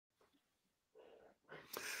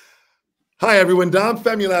Hi, everyone. Dom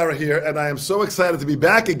Famularo here, and I am so excited to be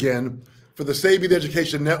back again for the Sabian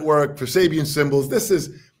Education Network, for Sabian Symbols. This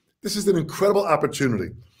is an incredible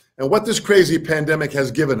opportunity. And what this crazy pandemic has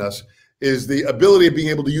given us is the ability of being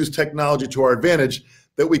able to use technology to our advantage,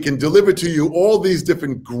 that we can deliver to you all these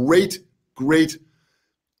different great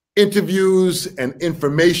interviews and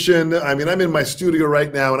information. I mean, I'm in my studio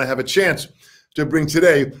right now, and I have a chance to bring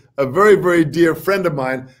today a very dear friend of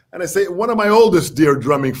mine, and I say one of my oldest dear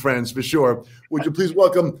drumming friends for sure. Would you please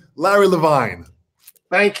welcome Larry Levine?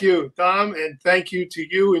 Thank you, Dom, and thank you to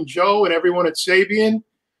you and Joe and everyone at Sabian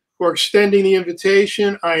for extending the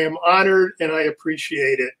invitation. I am honored and I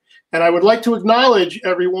appreciate it. And I would like to acknowledge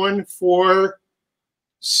everyone for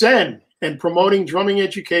SEN and promoting drumming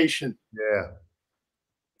education. Yeah,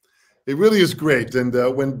 it really is great. And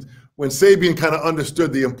when Sabian kind of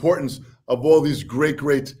understood the importance of all these great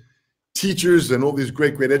teachers and all these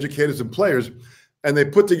great educators and players, and they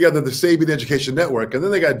put together the Sabian Education Network, and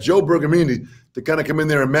then they got Joe Bergamini to kind of come in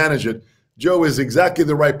there and manage it. Joe is exactly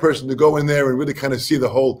the right person to go in there and really kind of see the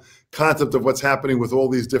whole concept of what's happening with all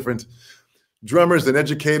these different drummers and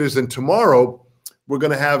educators. And tomorrow we're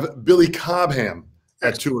going to have Billy Cobham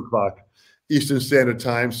at 2 o'clock Eastern Standard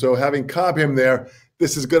Time. So having Cobham there,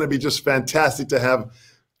 this is going to be just fantastic to have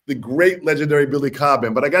the great legendary Billy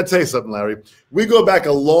Cobham. But I got to tell you something, Larry. We go back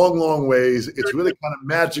a long ways. It's really kind of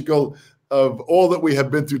magical of all that we have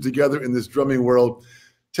been through together in this drumming world.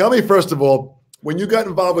 Tell me, first of all, when you got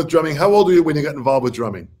involved with drumming, how old were you when you got involved with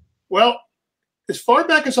drumming? Well, as far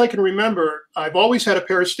back as I can remember, I've always had a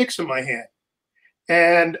pair of sticks in my hand.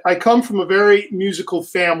 And I come from a very musical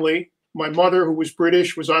family. My mother, who was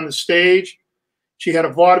British, was on the stage. She had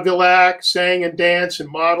a vaudeville act, sang and danced and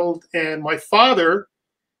modeled. And my father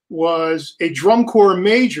was a drum corps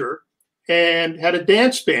major and had a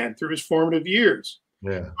dance band through his formative years.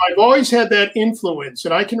 Yeah. I've always had that influence.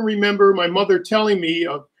 And I can remember my mother telling me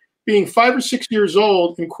of being 5 or 6 years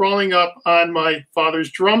old and crawling up on my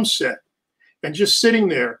father's drum set and just sitting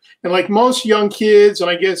there. And like most young kids,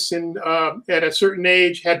 and I guess at a certain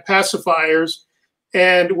age, had pacifiers.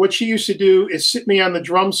 And what she used to do is sit me on the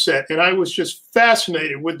drum set. And I was just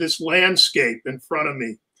fascinated with this landscape in front of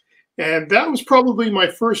me. And that was probably my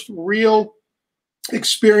first real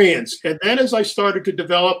experience. And then as I started to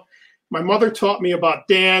develop, my mother taught me about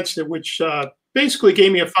dance, which basically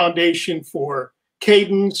gave me a foundation for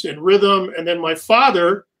cadence and rhythm. And then my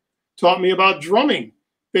father taught me about drumming.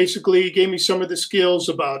 Basically, he gave me some of the skills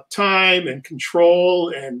about time and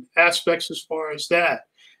control and aspects as far as that.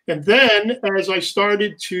 And then as I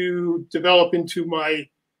started to develop into my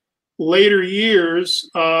later years,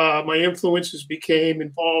 my influences became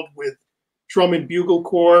involved with drum and bugle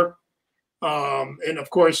corps. And of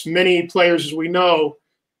course, many players, as we know,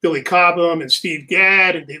 Billy Cobham and Steve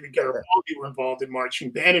Gadd and David Garibaldi were involved in marching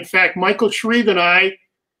band. In fact, Michael Shreve and I,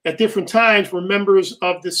 at different times, were members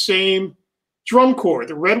of the same drum corps,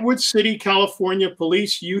 the Redwood City, California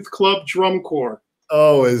Police Youth Club Drum Corps.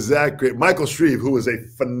 Oh, is that great? Michael Shreve, who is a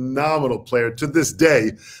phenomenal player to this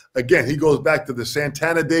day. Again, he goes back to the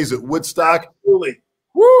Santana days at Woodstock. Absolutely.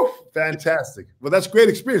 Woo! Fantastic. Well, that's great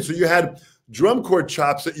experience. So you had drum corps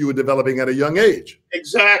chops that you were developing at a young age.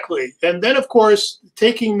 Exactly. And then, of course,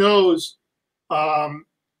 taking those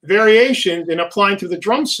variations and applying to the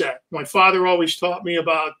drum set. My father always taught me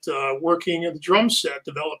about working in the drum set,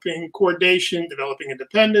 developing coordination, developing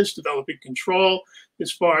independence, developing control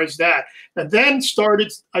as far as that. And then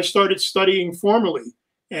I started studying formally.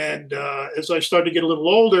 And as I started to get a little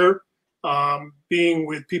older, being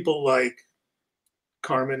with people like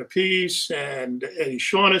Carmen Appice and Eddie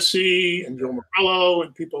Shaughnessy and Joe Morello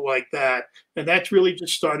and people like that. And that's really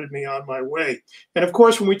just started me on my way. And of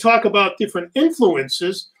course, when we talk about different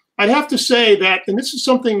influences, I'd have to say that, and this is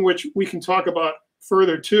something which we can talk about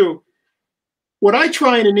further too, what I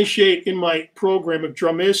try and initiate in my program of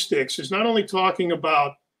Drumistics is not only talking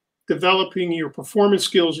about developing your performance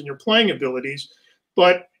skills and your playing abilities,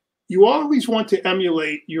 but you always want to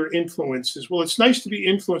emulate your influences. Well, it's nice to be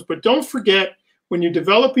influenced, but don't forget, when you're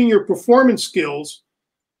developing your performance skills,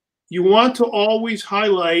 you want to always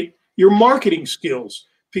highlight your marketing skills,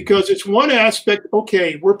 because it's one aspect.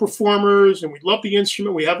 Okay, we're performers and we love the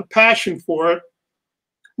instrument, we have a passion for it.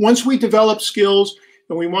 Once we develop skills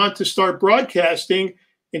and we want to start broadcasting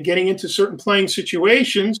and getting into certain playing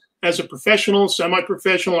situations as a professional,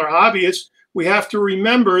 semi-professional, or hobbyist, we have to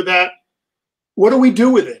remember that, what do we do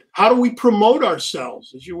with it? How do we promote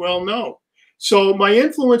ourselves, as you well know? So my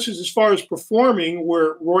influences as far as performing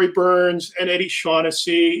were Roy Burns and Eddie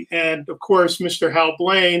Shaughnessy, and of course, Mr. Hal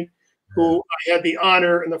Blaine, who I had the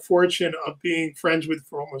honor and the fortune of being friends with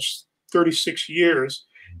for almost 36 years.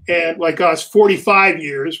 and like us, 45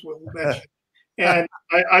 years, we'll mention. And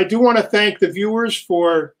I do want to thank the viewers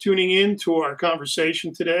for tuning in to our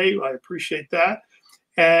conversation today. I appreciate that.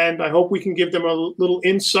 And I hope we can give them a little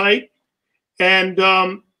insight. And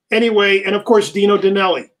anyway, and of course, Dino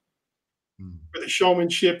Danelli for the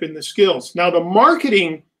showmanship and the skills. Now, the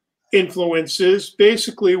marketing influences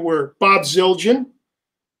basically were Bob Zildjian,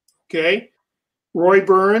 okay, Roy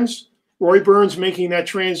Burns making that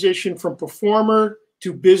transition from performer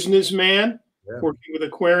to businessman, working with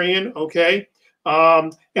Aquarian, okay.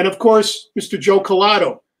 And of course, Mr. Joe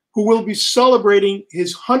Collado, who will be celebrating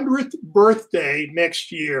his 100th birthday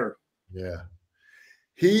next year. Yeah.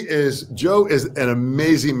 Joe is an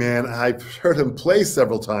amazing man. I've heard him play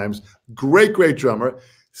several times. Great, great drummer,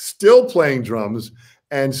 still playing drums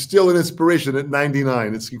and still an inspiration at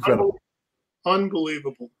 99. It's incredible.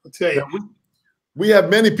 Unbelievable. I'll tell you. Yeah, we have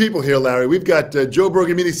many people here, Larry. We've got Joe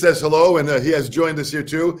Bergamini says hello, and he has joined us here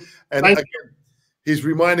too. And again, he's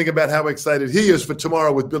reminding about how excited he is for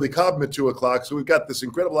tomorrow with Billy Cobham at 2 o'clock. So we've got this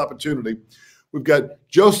incredible opportunity. We've got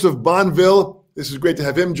Joseph Bonville. This is great to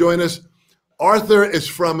have him join us. Arthur is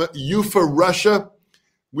from Ufa, Russia.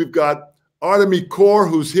 We've got Artemy Kaur,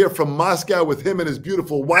 who's here from Moscow with him and his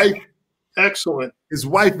beautiful wife. Excellent. His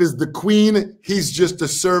wife is the queen. He's just a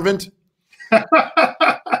servant.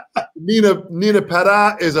 Nina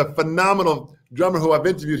Pará is a phenomenal drummer who I've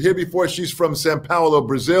interviewed here before. She's from Sao Paulo,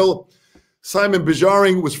 Brazil. Simon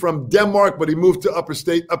Bajaring was from Denmark, but he moved to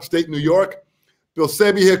upstate New York. Bill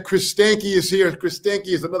Sebi here. Chris Stanky is here. Chris Stanky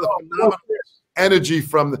is another phenomenal energy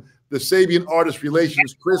from the Sabian Artist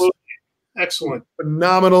Relations. Chris, excellent.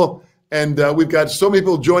 Phenomenal. And we've got so many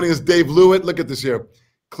people joining us. Dave Lewitt, look at this here.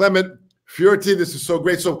 Clement Fiorti, this is so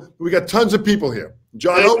great. So we got tons of people here.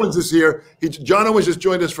 John Owens is here. John Owens just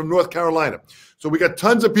joined us from North Carolina. So we got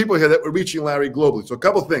tons of people here that we're reaching, Larry, globally. So a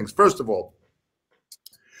couple things. First of all,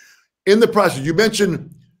 in the process, you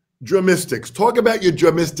mentioned drumistics. Talk about your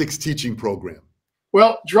drumistics teaching program.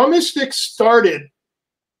 Well, drumistics started,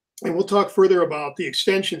 and we'll talk further about the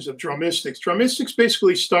extensions of drumistics. Drumistics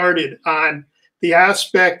basically started on the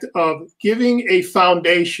aspect of giving a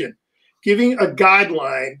foundation, giving a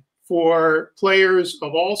guideline for players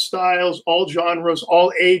of all styles, all genres,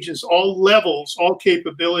 all ages, all levels, all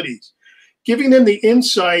capabilities. Giving them the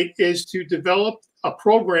insight is to develop a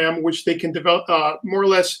program which they can develop, more or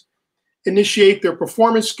less initiate their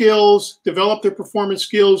performance skills, develop their performance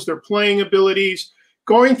skills, their playing abilities,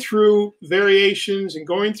 going through variations and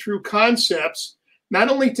going through concepts, not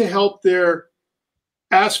only to help their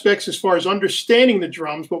aspects as far as understanding the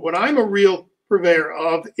drums, but what I'm a real purveyor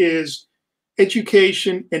of is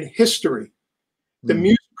education and history, the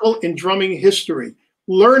musical and drumming history,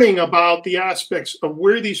 learning about the aspects of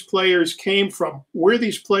where these players came from, where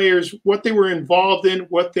these players, what they were involved in,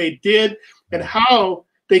 what they did, and how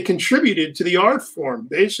they contributed to the art form,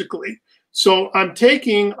 basically. So I'm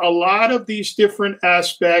taking a lot of these different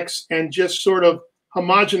aspects and just sort of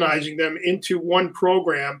homogenizing them into one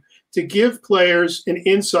program to give players an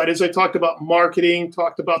insight. As I talked about marketing,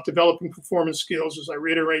 talked about developing performance skills, as I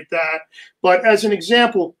reiterate that. But as an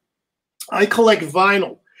example, I collect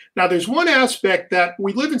vinyl. Now, there's one aspect that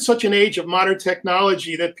we live in such an age of modern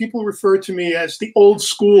technology that people refer to me as the old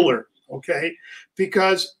schooler, okay?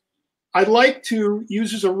 Because I like to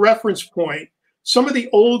use as a reference point some of the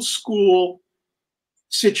old school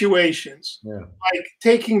situations, like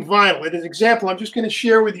taking vinyl. As an example, I'm just going to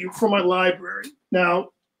share with you from my library. Now,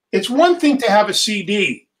 it's one thing to have a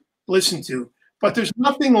CD listen to, but there's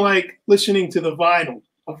nothing like listening to the vinyl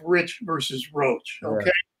of Rich versus Roach,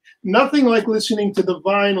 okay? Nothing like listening to the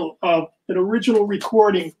vinyl of an original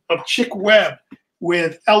recording of Chick Webb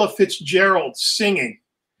with Ella Fitzgerald singing.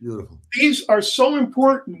 Beautiful. These are so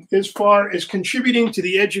important as far as contributing to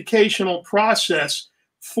the educational process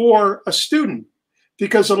for a student,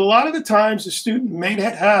 because a lot of the times the student may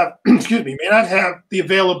not have, may not have the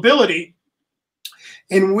availability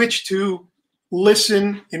in which to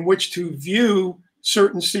listen, in which to view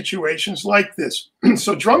certain situations like this.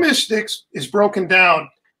 So drumistics is broken down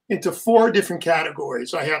into 4 different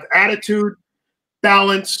categories. I have attitude,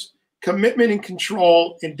 balance, commitment and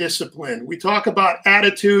control, and discipline. We talk about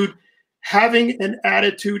attitude, having an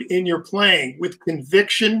attitude in your playing with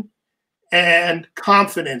conviction and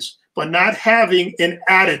confidence, but not having an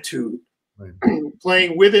attitude,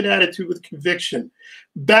 playing with an attitude with conviction.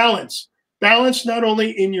 Balance. Balance not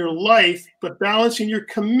only in your life, but balance in your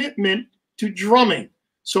commitment to drumming.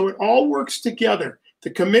 So it all works together. The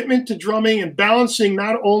commitment to drumming and balancing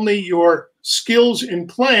not only your skills in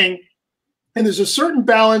playing, and there's a certain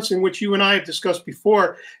balance in which you and I have discussed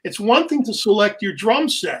before. It's one thing to select your drum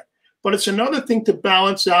set, but it's another thing to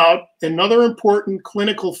balance out another important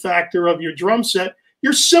clinical factor of your drum set,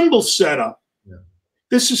 your cymbal setup. Yeah.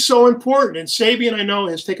 This is so important. And Sabian, I know,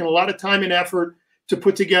 has taken a lot of time and effort to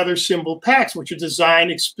put together cymbal packs, which are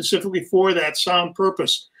designed specifically for that sound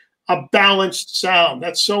purpose. A balanced sound.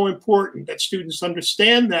 That's so important that students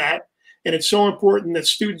understand that. And it's so important that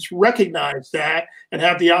students recognize that and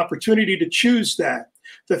have the opportunity to choose that.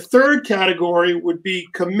 The third category would be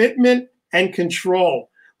commitment and control.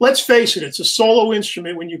 Let's face it, it's a solo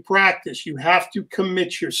instrument. When you practice, you have to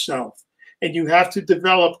commit yourself and you have to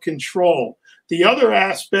develop control. The other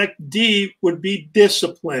aspect, D, would be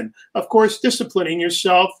discipline. Of course, disciplining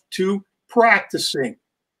yourself to practicing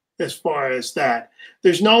as far as that.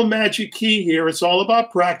 There's no magic key here. It's all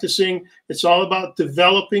about practicing. It's all about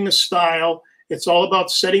developing a style. It's all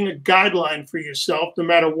about setting a guideline for yourself, no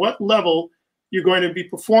matter what level you're going to be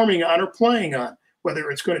performing on or playing on,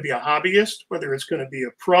 whether it's going to be a hobbyist, whether it's going to be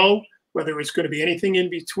a pro, whether it's going to be anything in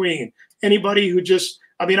between. Anybody who just,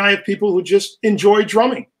 I mean, I have people who just enjoy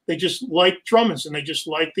drumming. They just like drummers and they just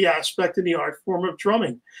like the aspect and the art form of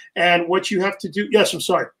drumming. And what you have to do, yes, I'm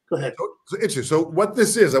sorry, go ahead. So interesting. So what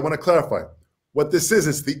this is, I want to clarify. What this is,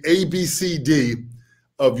 it's the ABCD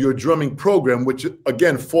of your drumming program, which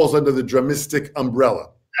again falls under the drumistic umbrella.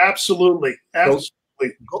 Absolutely, absolutely.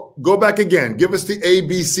 Go back again. Give us the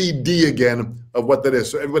ABCD again of what that is,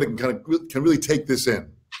 so everybody can really take this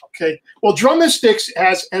in. Okay. Well, Drumistics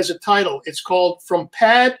has a title. It's called From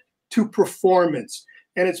Pad to Performance,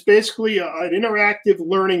 and it's basically an interactive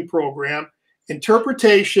learning program.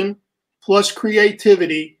 Interpretation plus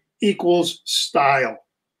creativity equals style.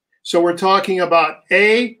 So we're talking about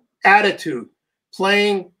A, attitude,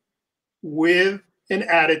 playing with an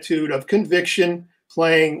attitude of conviction,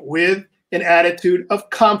 playing with an attitude of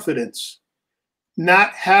confidence,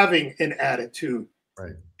 not having an attitude.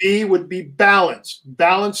 Right. B would be balance,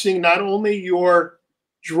 balancing not only your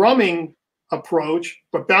drumming approach,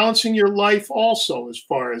 but balancing your life also as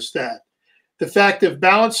far as that. The fact of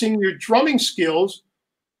balancing your drumming skills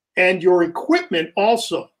and your equipment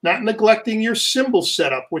also, not neglecting your cymbal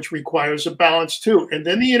setup, which requires a balance too. And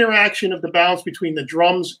then the interaction of the balance between the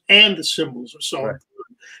drums and the cymbals are so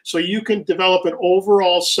important. So you can develop an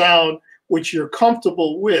overall sound which you're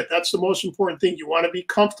comfortable with. That's the most important thing. You want to be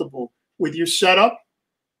comfortable with your setup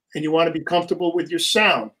and you want to be comfortable with your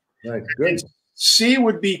sound. Right, good. And C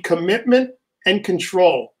would be commitment and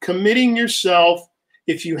control. Committing yourself.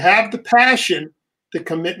 If you have the passion, the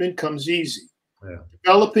commitment comes easy. Yeah.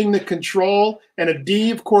 Developing the control, and a D,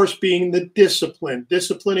 of course, being the discipline.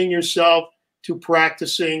 Disciplining yourself to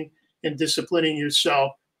practicing and disciplining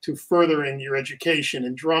yourself to furthering your education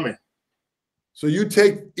in drumming. So you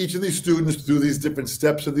take each of these students through these different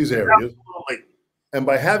steps of these areas. Absolutely. And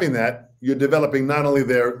by having that, you're developing not only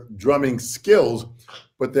their drumming skills,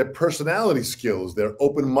 but their personality skills, their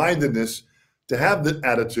open-mindedness to have the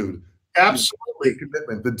attitude. Absolutely. The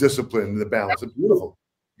commitment, the discipline, the balance. It's beautiful.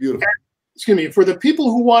 Beautiful. Excuse me. For the people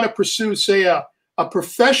who want to pursue, say, a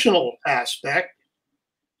professional aspect,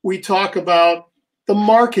 we talk about the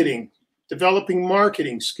marketing, developing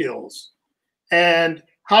marketing skills. And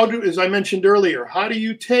how do, as I mentioned earlier, how do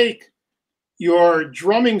you take your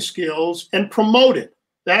drumming skills and promote it?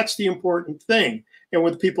 That's the important thing. And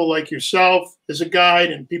with people like yourself as a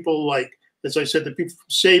guide and people like, as I said, the people from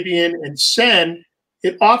Sabian and SEN,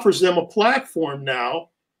 it offers them a platform now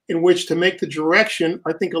in which to make the direction,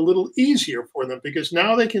 I think, a little easier for them, because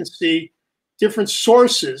now they can see different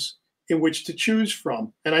sources in which to choose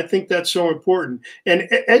from. And I think that's so important. And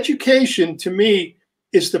education, to me,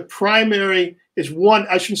 is the primary, is one,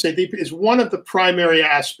 I shouldn't say is one of the primary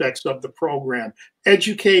aspects of the program,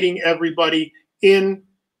 educating everybody in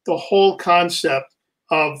the whole concept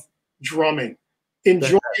of drumming,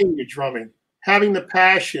 enjoying your drumming, having the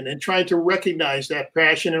passion and trying to recognize that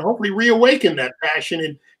passion and hopefully reawaken that passion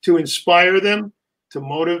and to inspire them, to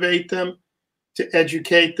motivate them, to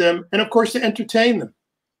educate them, and of course to entertain them.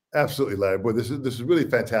 Absolutely, Larry. Boy, this is really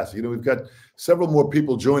fantastic. You know, we've got several more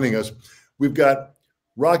people joining us. We've got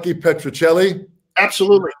Rocky Petrocelli.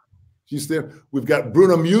 Absolutely. She's there. We've got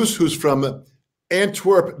Bruno Muse, who's from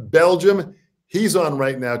Antwerp, Belgium. He's on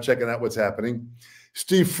right now, checking out what's happening.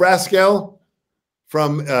 Steve Fraskel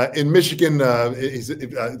from in Michigan. He's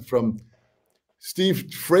from Steve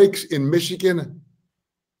Frakes in Michigan.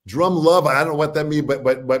 Drum Love. I don't know what that means, but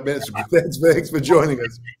thanks for joining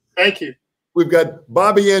us. Thank you. We've got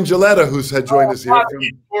Bobby Angeletta, who's had joined us here. Bobby,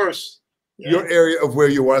 of course. Your area of where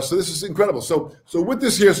you are. So this is incredible. So with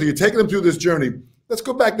this here, so you're taking them through this journey. Let's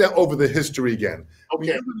go back now over the history again.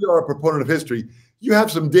 Okay. I mean, you are a proponent of history. You have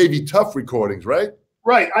some Davy Tuff recordings, right?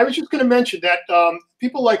 Right. I was just going to mention that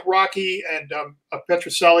people like Rocky and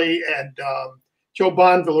Petrocelli and Joe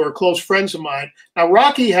Bonville are close friends of mine. Now,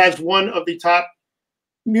 Rocky has one of the top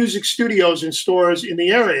music studios and stores in the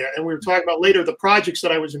area. And we were talking about later the projects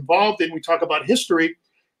that I was involved in. We talk about history.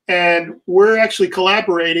 And we're actually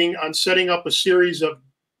collaborating on setting up a series of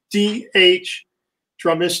DH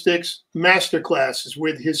Drumistics masterclasses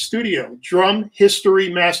with his studio, Drum History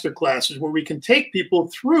Masterclasses, where we can take people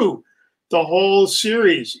through the whole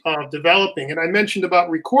series of developing. And I mentioned about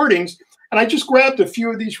recordings, and I just grabbed a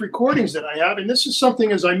few of these recordings that I have. And this is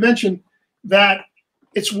something, as I mentioned, that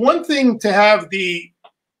it's one thing to have the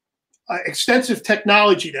extensive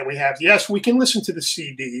technology that we have. Yes, we can listen to the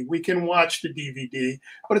CD, we can watch the DVD,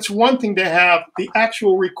 but it's one thing to have the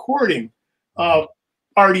actual recording of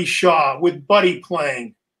Artie Shaw with Buddy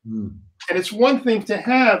playing. And it's one thing to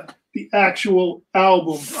have the actual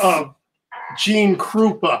album of Gene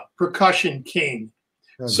Krupa, Percussion King.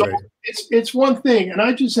 So it's one thing, and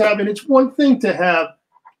I just have, and it's one thing to have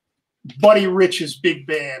Buddy Rich's big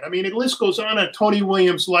band. I mean, the list goes on Tony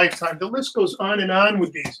Williams' Lifetime. The list goes on and on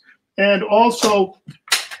with these. And also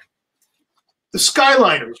the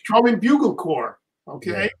Skyliners, Drum and Bugle Corps,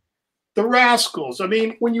 okay? Yeah. The Rascals. I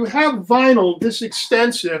mean, when you have vinyl this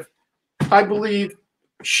extensive, I believe,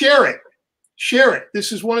 share it. Share it.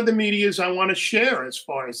 This is one of the medias I want to share as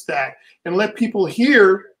far as that, and let people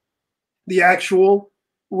hear the actual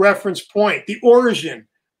reference point, the origin.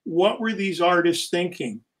 What were these artists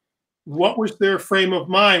thinking? What was their frame of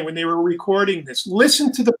mind when they were recording this?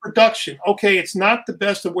 Listen to the production. Okay, it's not the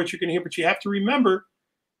best of what you're going to hear, but you have to remember,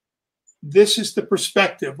 this is the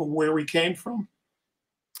perspective of where we came from.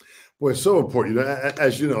 Boy, it's so important. You know,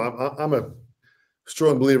 as you know, I'm a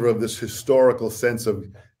strong believer of this historical sense of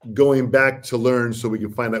going back to learn so we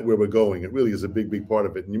can find out where we're going. It really is a big, big part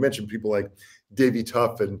of it. And you mentioned people like Davy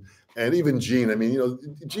Tuff and even Gene. I mean, you know,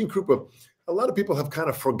 Gene Krupa, a lot of people have kind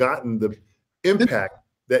of forgotten the impact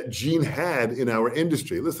that Gene had in our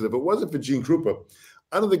industry. Listen, if it wasn't for Gene Krupa,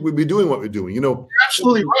 I don't think we'd be doing what we're doing. You know, you're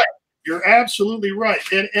absolutely right. You're absolutely right.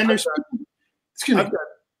 And there's, excuse me, I've got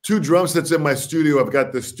 2 drum sets in my studio. I've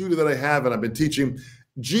got the studio that I have, and I've been teaching.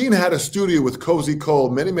 Gene had a studio with Cozy Cole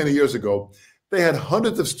many, many years ago. They had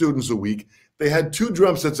hundreds of students a week. They had 2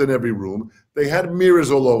 drum sets in every room. They had mirrors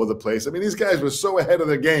all over the place. I mean, these guys were so ahead of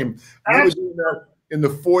their game. They were doing that in the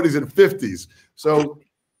 40s and 50s. So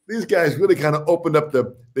these guys really kind of opened up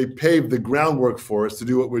they paved the groundwork for us to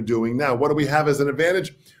do what we're doing now. What do we have as an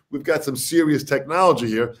advantage? We've got some serious technology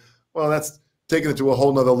here. Well, that's taking it to a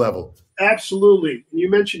whole nother level. Absolutely. You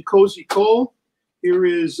mentioned Cozy Cole. Here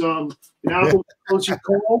is an album of Cozy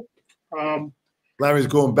Cole. Larry's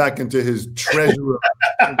going back into his treasure of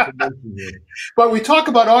information here. But we talk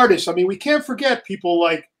about artists. I mean, we can't forget people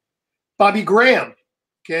like Bobby Graham,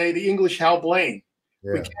 okay, the English Hal Blaine.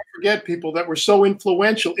 Yeah. We can't forget people that were so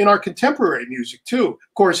influential in our contemporary music too.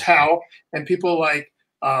 Of course, Hal, and people like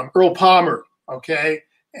Earl Palmer, okay,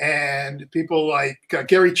 and people like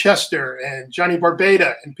Gary Chester and Johnny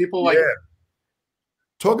Barbada, and people like. Yeah.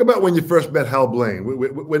 Talk about when you first met Hal Blaine.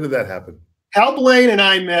 When did that happen? Hal Blaine and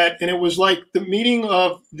I met, and it was like the meeting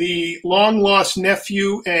of the long-lost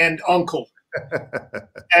nephew and uncle.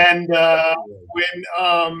 And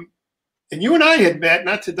and you and I had met,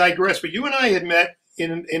 not to digress, but you and I had met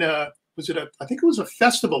in a, I think it was a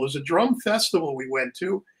festival. It was a drum festival we went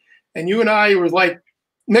to, and you and I were like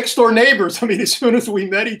next door neighbors. I mean, as soon as we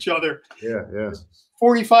met each other. Yeah, yeah.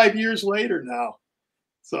 45 years later now.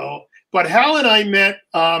 So, but Hal and I met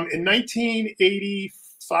in 1985.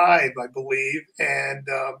 I believe, and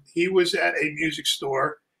he was at a music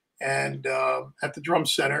store and at the Drum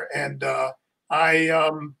Center, and I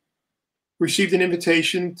received an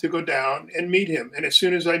invitation to go down and meet him. And as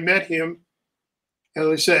soon as I met him, as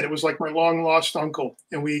I said, it was like my long lost uncle,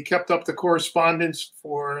 and we kept up the correspondence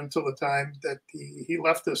until the time that he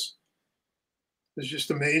left us. It was just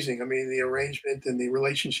amazing. I mean, the arrangement and the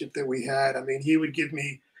relationship that we had. I mean, he would give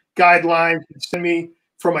me guidelines, he'd send me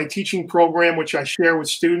for my teaching program, which I share with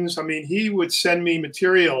students. I mean, he would send me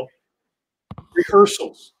material,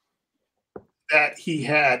 rehearsals that he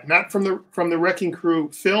had, not from the Wrecking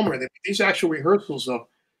Crew film or anything, these actual rehearsals of.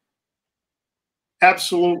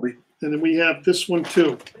 Absolutely. And then we have this one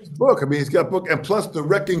too. Book. I mean, he's got a book, and plus the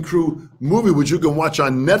Wrecking Crew movie, which you can watch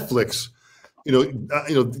on Netflix. You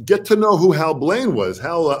know, get to know who Hal Blaine was.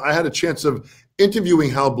 Hal, I had a chance of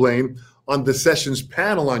interviewing Hal Blaine on the Sessions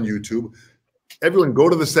panel on YouTube. Everyone go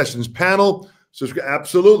to the Sessions panel,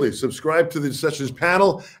 absolutely subscribe to the Sessions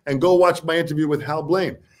panel, and go watch my interview with Hal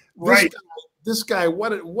Blaine. Right. This guy,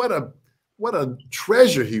 what a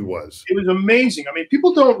treasure he was. It was amazing. I mean,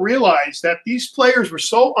 people don't realize that these players were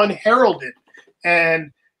so unheralded And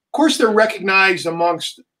of course, they're recognized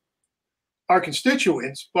amongst our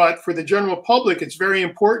constituents, but for the general public, it's very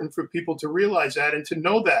important for people to realize that and to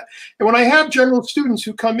know that. And when I have general students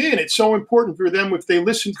who come in, it's so important for them if they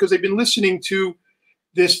listen, because they've been listening to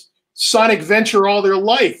this sonic venture all their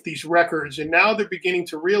life, these records, and now they're beginning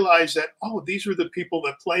to realize that, oh, these are the people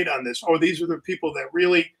that played on this, or these are the people that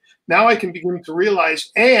really, now I can begin to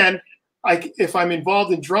realize, and if I'm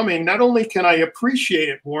involved in drumming, not only can I appreciate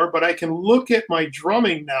it more, but I can look at my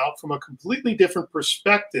drumming now from a completely different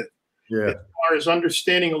perspective. Yeah. As far as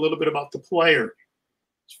understanding a little bit about the player,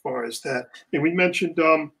 as far as that. And we mentioned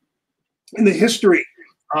in the history,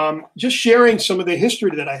 just sharing some of the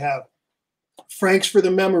history that I have. Franks for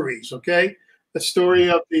the Memories, okay? The story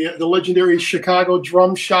of the legendary Chicago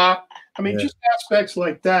drum shop. I mean, just aspects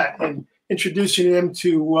like that, and introducing them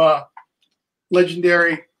to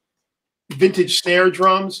legendary vintage snare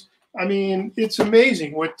drums. I mean, it's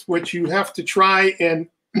amazing what you have to try and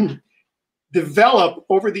develop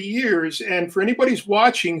over the years. And for anybody who's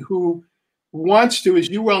watching who wants to, as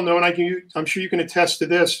you well know, and I'm sure you can attest to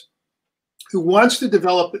this, who wants to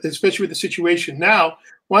develop, especially with the situation now,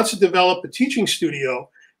 wants to develop a teaching studio,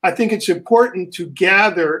 I think it's important to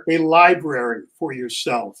gather a library for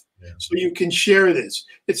yourself so you can share this.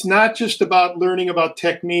 It's not just about learning about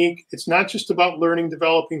technique. It's not just about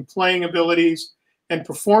developing playing abilities and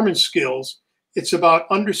performance skills. It's about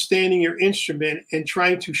understanding your instrument and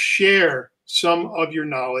trying to share some of your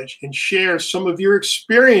knowledge and share some of your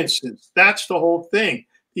experiences. That's the whole thing,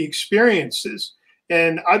 the experiences.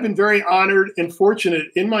 And I've been very honored and fortunate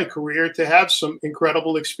in my career to have some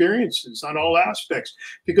incredible experiences on all aspects.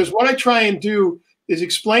 Because what I try and do is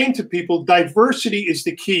explain to people diversity is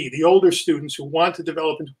the key. The older students who want to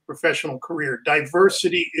develop into a professional career,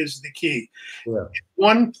 diversity is the key. Yeah. If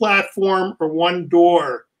one platform or one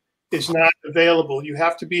door is not available, you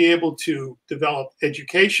have to be able to develop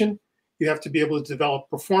education. You have to be able to develop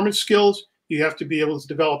performance skills. You have to be able to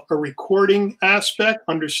develop a recording aspect,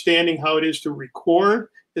 understanding how it is to record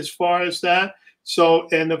as far as that. So,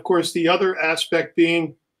 and of course, the other aspect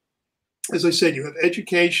being, as I said, you have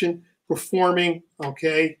education, performing,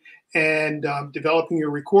 okay, and developing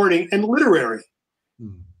your recording, and literary,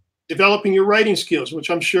 developing your writing skills,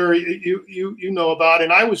 which I'm sure you know about.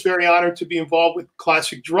 And I was very honored to be involved with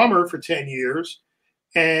Classic Drummer for 10 years.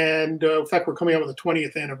 And in fact, we're coming out with a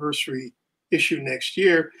 20th anniversary issue next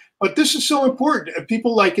year. But this is so important.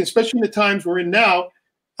 People like, especially in the times we're in now,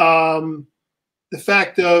 the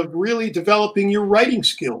fact of really developing your writing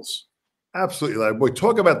skills. Absolutely, Larry. Boy,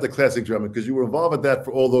 talk about the Classic Drummer, because you were involved with that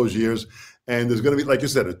for all those years. And there's going to be, like you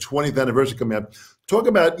said, a 20th anniversary coming up. Talk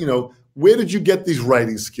about, where did you get these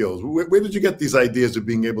writing skills? Where did you get these ideas of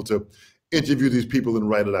being able to interview these people and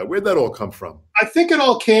write it out? Where'd that all come from? I think it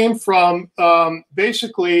all came from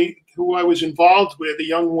basically who I was involved with, a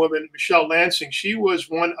young woman, Michelle Lansing. She was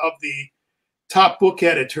one of the top book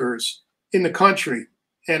editors in the country.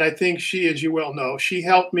 And I think she, as you well know, she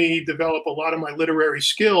helped me develop a lot of my literary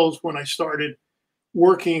skills when I started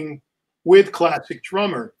working with Classic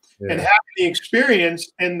Drummer. And having the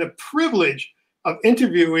experience and the privilege of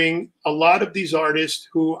interviewing a lot of these artists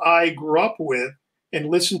who I grew up with and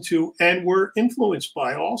listened to and were influenced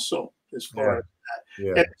by also, as far as that.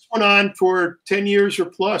 And this went on for 10 years or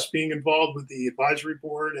plus, being involved with the advisory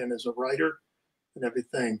board and as a writer and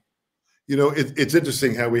everything. It's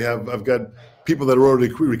interesting how I've got people that are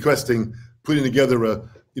already requesting putting together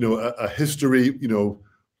a history,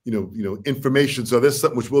 information. So there's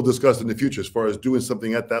something which we'll discuss in the future as far as doing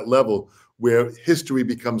something at that level where history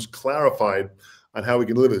becomes clarified on how we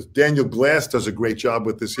can live it. Daniel Glass does a great job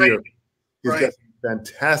with this here. He's got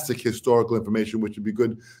fantastic historical information, which would be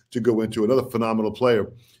good to go into. Another phenomenal player.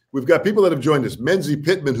 We've got people that have joined us. Menzie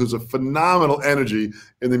Pittman, who's a phenomenal energy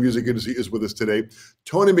in the music industry, is with us today.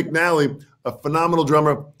 Tony McNally, a phenomenal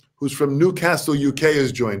drummer who's from Newcastle, UK,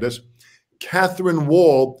 has joined us. Catherine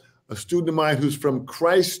Wall, a student of mine who's from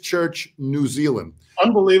Christchurch, New Zealand.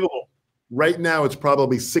 Unbelievable. Right now, it's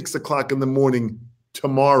probably 6 o'clock in the morning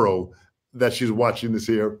tomorrow that she's watching this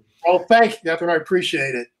here. Well, thank you, Catherine. I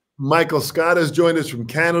appreciate it. Michael Scott has joined us from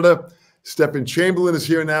Canada. Stephen Chamberlain is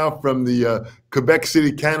here now from the Quebec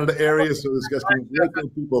City, Canada area. So there's got some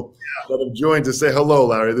great people that have joined to say hello,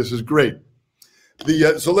 Larry. This is great.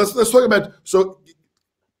 So let's talk about. So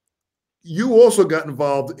you also got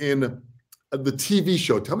involved in the TV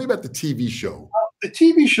show. Tell me about the TV show. The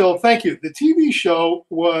TV show, thank you. The TV show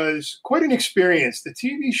was quite an experience. The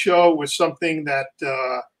TV show was something that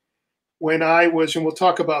when I was, and we'll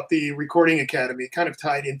talk about the Recording Academy, kind of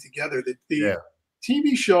tied in together. The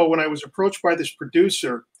TV show, when I was approached by this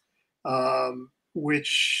producer,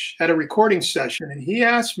 which at a recording session, and he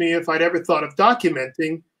asked me if I'd ever thought of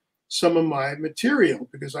documenting some of my material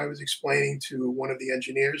because I was explaining to one of the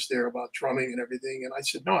engineers there about drumming and everything. And I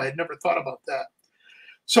said, no, I had never thought about that.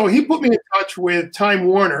 So he put me in touch with Time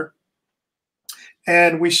Warner,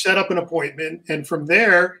 and we set up an appointment. And from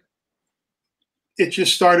there, it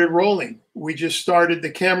just started rolling. We just started,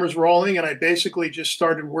 the cameras rolling, and I basically just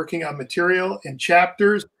started working on material in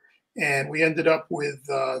chapters. And we ended up with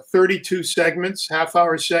 32 segments,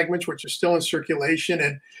 half-hour segments, which are still in circulation.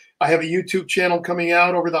 And I have a YouTube channel coming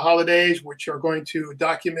out over the holidays, which are going to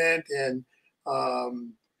document and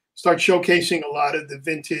start showcasing a lot of the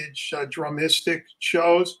vintage drumistic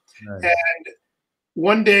shows. Nice. And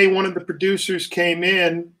one day, one of the producers came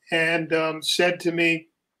in and said to me,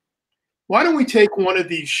 why don't we take one of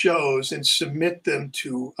these shows and submit them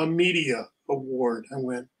to a media award? I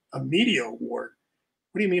went, a media award?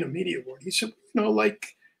 What do you mean a media award? He said, you know,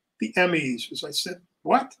 like the Emmys. As I said,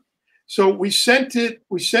 what? So we sent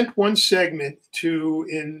one segment to,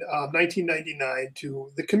 in 1999,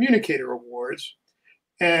 to the Communicator Awards.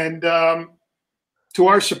 And to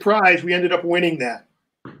our surprise, we ended up winning that.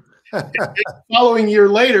 The following year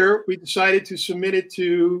later, we decided to submit it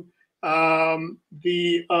to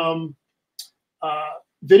the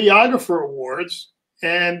Videographer Awards.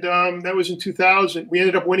 And that was in 2000. We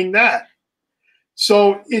ended up winning that.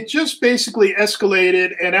 So it just basically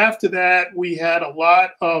escalated. And after that, we had a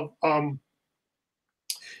lot of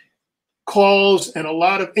calls and a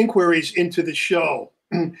lot of inquiries into the show.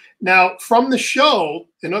 Now, from the show,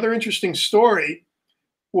 another interesting story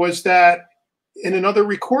was that in another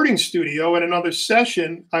recording studio, in another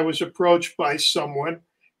session, I was approached by someone,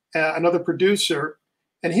 another producer,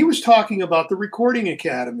 and he was talking about the Recording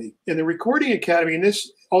Academy. In the Recording Academy, and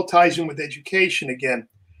this all ties in with education again,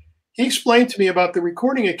 he explained to me about the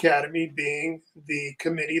Recording Academy being the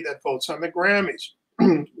committee that votes on the Grammys.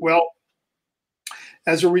 Well,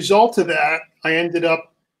 as a result of that, I ended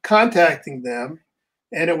up contacting them,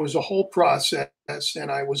 and it was a whole process, and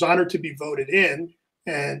I was honored to be voted in,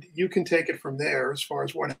 and you can take it from there as far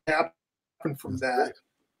as what happened from that.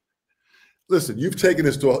 Listen, you've taken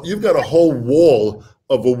this to, you've got a whole wall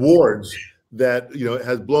of awards that, you know,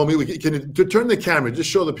 has blown me. Can you turn the camera, just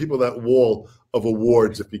show the people that wall of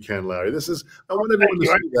awards if you can, Larry. This is, I want everyone to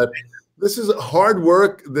see that. This is hard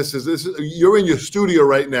work. This is, you're in your studio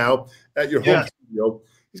right now at your home studio.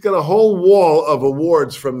 He's got a whole wall of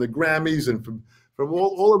awards from the Grammys and from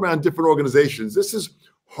all around different organizations. This is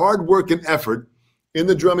hard work and effort in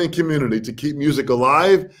the drumming community to keep music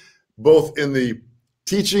alive, both in the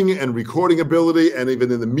teaching and recording ability and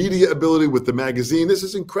even in the media ability with the magazine. This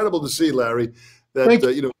is incredible to see, Larry, that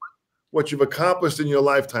you know, what you've accomplished in your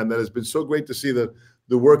lifetime. That has been so great to see the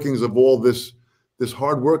workings of all this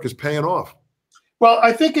hard work is paying off. Well,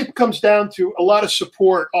 I think it comes down to a lot of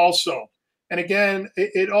support also. And again,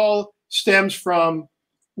 it all stems from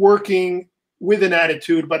working with an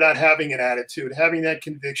attitude, but not having an attitude, having that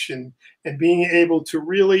conviction and being able to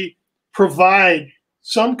really provide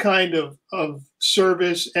some kind of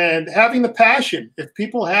service and having the passion. If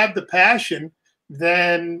people have the passion,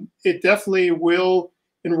 then it definitely will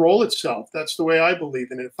enroll itself. That's the way I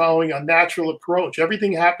believe in it, following a natural approach.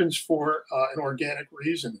 Everything happens for an organic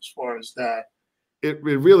reason as far as that. It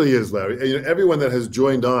really is, Larry. You know, everyone that has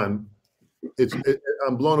joined on,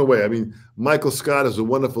 I'm blown away. I mean, Michael Scott is a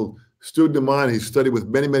wonderful student of mine. He's studied with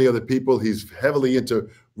many, many other people. He's heavily into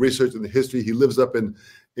research in the history. He lives up in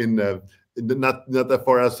not that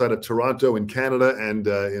far outside of Toronto in Canada and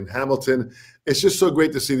in Hamilton. It's just so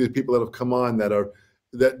great to see these people that have come on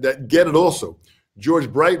that get it also. George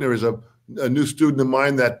Breitner is a new student of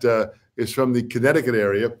mine that is from the Connecticut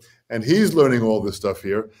area, and he's learning all this stuff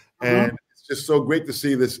here. And it's just so great to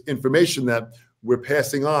see this information that we're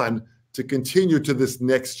passing on to continue to this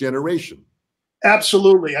next generation.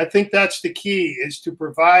 Absolutely. I think that's the key, is to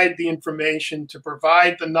provide the information, to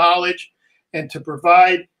provide the knowledge, and to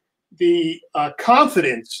provide the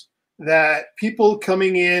confidence that people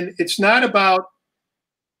coming in, it's not about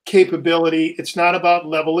capability, it's not about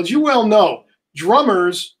level. As you well know,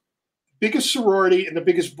 drummers, biggest sorority and the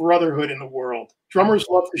biggest brotherhood in the world. Drummers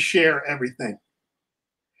love to share everything.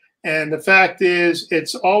 And the fact is,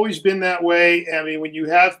 it's always been that way. I mean, when you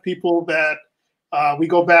have people that, we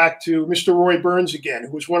go back to Mr. Roy Burns again,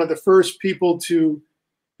 who was one of the first people to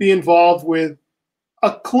be involved with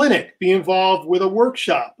a clinic, be involved with a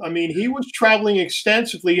workshop. I mean, he was traveling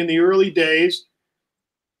extensively in the early days,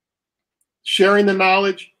 sharing the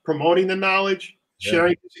knowledge, promoting the knowledge,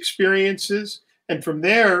 sharing his experiences. And from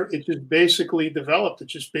there, it just basically developed. It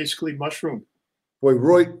just basically mushroomed. Boy,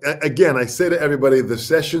 Roy, again, I say to everybody, the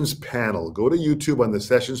Sessions panel, go to YouTube on the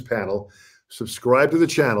Sessions panel, subscribe to the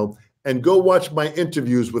channel, and go watch my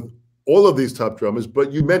interviews with all of these top drummers.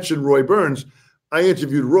 But you mentioned Roy Burns. I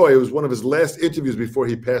interviewed Roy. It was one of his last interviews before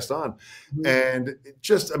he passed on. And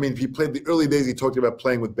just, I mean, he played the early days. He talked about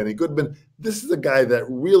playing with Benny Goodman. This is a guy that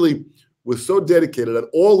really was so dedicated at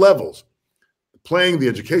all levels, playing the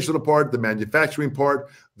educational part, the manufacturing part,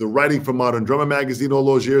 the writing for Modern Drummer magazine all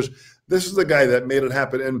those years. This is the guy that made it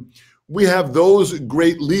happen. And we have those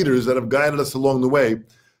great leaders that have guided us along the way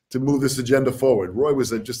to move this agenda forward. Roy was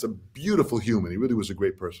just a beautiful human. He really was a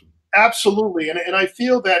great person. Absolutely. And I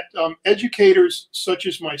feel that educators such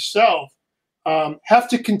as myself have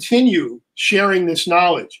to continue sharing this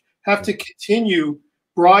knowledge, have to continue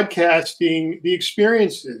broadcasting the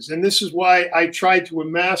experiences. And this is why I tried to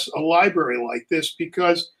amass a library like this,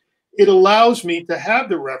 because it allows me to have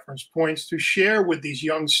the reference points to share with these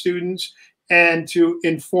young students and to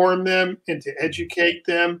inform them and to educate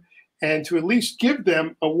them and to at least give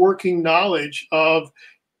them a working knowledge of.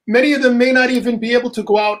 Many of them may not even be able to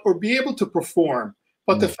go out or be able to perform.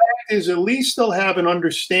 But the fact is, at least they'll have an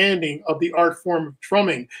understanding of the art form of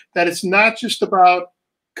drumming, that it's not just about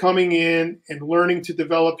coming in and learning to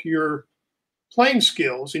develop your playing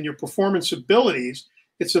skills and your performance abilities.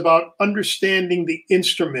 It's about understanding the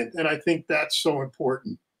instrument. And I think that's so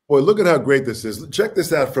important. Boy, look at how great this is. Check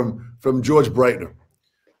this out from George Breitner.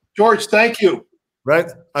 George, thank you.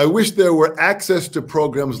 Right? I wish there were access to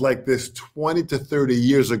programs like this 20 to 30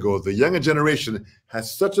 years ago. The younger generation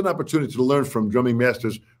has such an opportunity to learn from drumming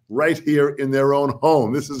masters right here in their own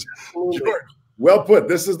home. This is, George, well put.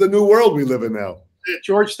 This is the new world we live in now.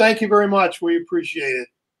 George, thank you very much. We appreciate it.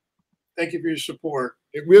 Thank you for your support.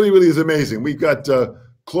 It really, really is amazing. We've got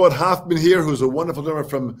Claude Hoffman here, who's a wonderful drummer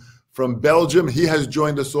from Belgium. He has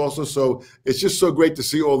joined us also. So it's just so great to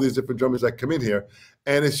see all these different drummers that come in here.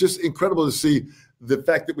 And it's just incredible to see the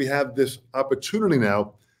fact that we have this opportunity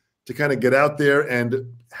now to kind of get out there and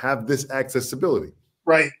have this accessibility.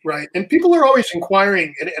 Right, right. And people are always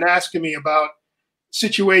inquiring and asking me about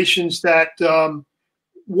situations that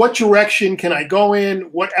what direction can I go in?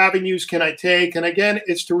 What avenues can I take? And again,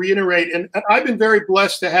 it's to reiterate, and I've been very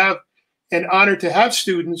blessed to have and honored to have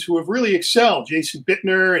students who have really excelled. Jason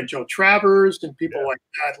Bittner and Joe Travers and people like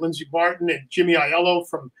that, Lindsey Barton and Jimmy Aiello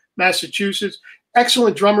from Massachusetts.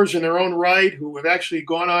 Excellent drummers in their own right who have actually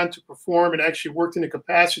gone on to perform and actually worked in the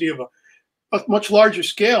capacity of a much larger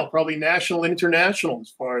scale, probably national and international as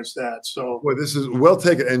far as that. So, boy, this is well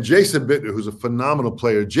taken. And Jason Bittner, who's a phenomenal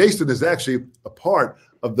player. Jason is actually a part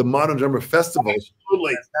of the Modern Drummer Festival.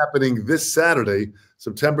 Absolutely. That's happening this Saturday,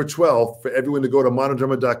 September 12th, for everyone to go to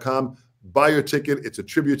moderndrummer.com, buy your ticket. It's a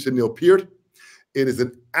tribute to Neil Peart. It is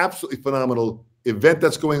an absolutely phenomenal event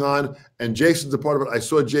that's going on, and Jason's a part of it. I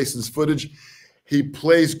saw Jason's footage. He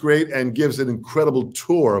plays great and gives an incredible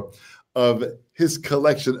tour of his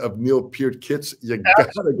collection of Neil Peart kits. You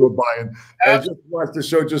got to go buy and just watch the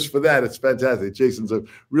show just for that. It's fantastic. Jason's a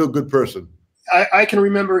real good person. I can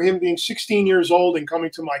remember him being 16 years old and coming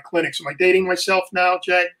to my clinics. Am I dating myself now,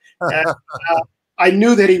 Jay? And, I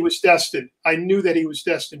knew that he was destined. I knew that he was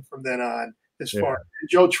destined from then on as far. And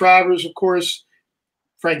Joe Travers, of course,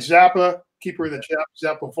 Frank Zappa, keeper of the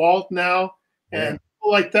Zappa Vault now, and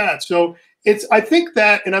people like that. So I think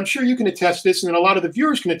that, and I'm sure you can attest this, and a lot of the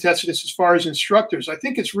viewers can attest to this as far as instructors, I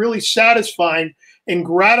think it's really satisfying and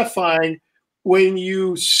gratifying when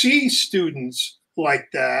you see students like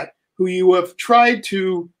that who you have tried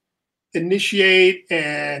to initiate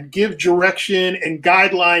and give direction and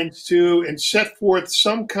guidelines to and set forth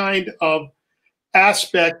some kind of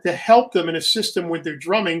aspect to help them and assist them with their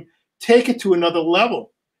drumming, take it to another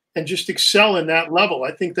level and just excel in that level.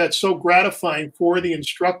 I think that's so gratifying for the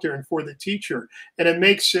instructor and for the teacher. And it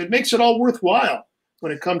makes it all worthwhile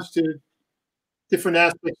when it comes to different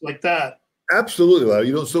aspects like that. Absolutely, Larry.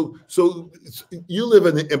 You know, so you live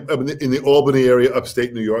in the Albany area,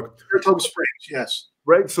 upstate New York. Saratoga Springs, yes.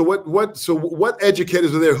 Right. So what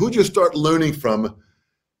educators are there? Who'd you start learning from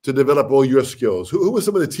to develop all your skills? Who were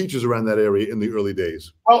some of the teachers around that area in the early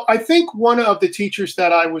days? Well, I think one of the teachers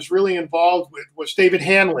that I was really involved with was David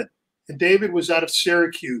Hanlon. And David was out of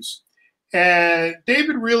Syracuse. And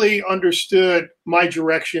David really understood my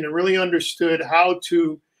direction and really understood how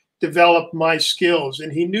to develop my skills.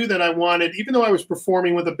 And he knew that I wanted, even though I was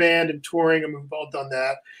performing with a band and touring, and we've all done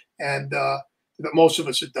that, and that most of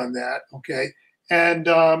us have done that, okay? And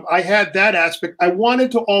I had that aspect. I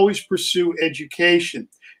wanted to always pursue education.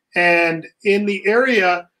 And in the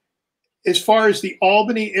area, as far as the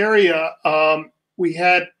Albany area, we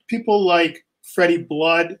had people like Freddie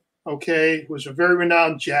Blood, okay, who was a very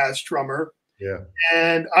renowned jazz drummer. Yeah.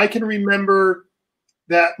 And I can remember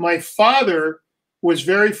that my father was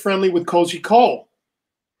very friendly with Cozy Cole.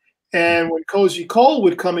 And when Cozy Cole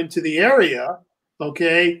would come into the area,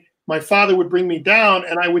 okay, my father would bring me down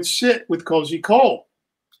and I would sit with Cozy Cole.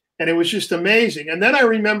 And it was just amazing. And then I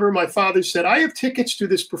remember my father said, I have tickets to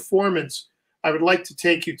this performance I would like to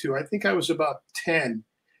take you to. I think I was about 10.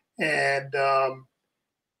 And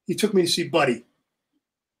he took me to see Buddy.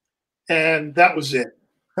 And that was it.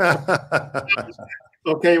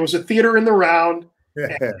 Okay, it was a theater in the Round.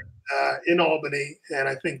 And, in Albany, and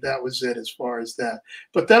I think that was it as far as that.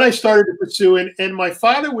 But then I started to pursue it, and my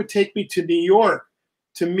father would take me to New York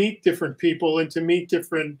to meet different people and to meet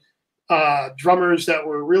different drummers that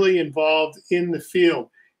were really involved in the field.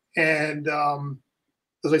 And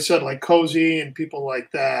as I said, like Cozy and people like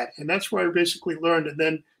that. And that's where I basically learned. And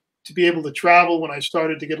then to be able to travel when I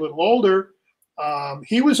started to get a little older,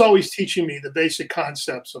 he was always teaching me the basic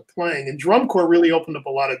concepts of playing, and drum corps really opened up a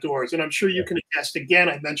lot of doors. And I'm sure you can attest, again,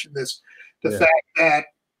 I mentioned this, the fact that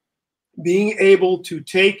being able to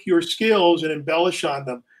take your skills and embellish on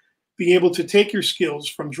them, being able to take your skills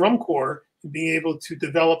from drum corps and being able to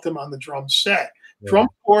develop them on the drum set. Drum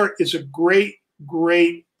corps is a great,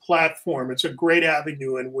 great platform. It's a great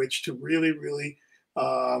avenue in which to really, really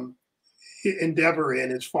endeavor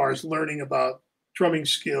in as far as learning about drumming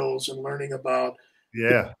skills and learning about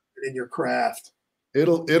in your craft.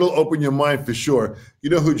 It'll open your mind for sure. You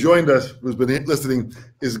know who joined us, who's been listening,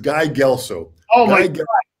 is Guy Gelso. Oh my God.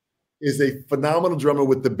 Is a phenomenal drummer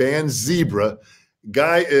with the band Zebra.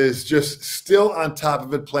 Guy is just still on top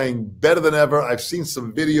of it, playing better than ever. I've seen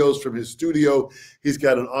some videos from his studio. He's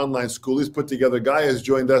got an online school he's put together. Guy has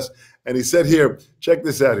joined us, and he said, here, check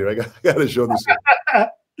this out here. I got to show this here.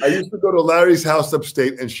 I used to go to Larry's house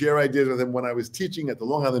upstate and share ideas with him when I was teaching at the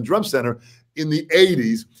Long Island Drum Center in the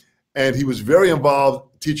 80s. And he was very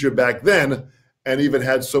involved teacher back then and even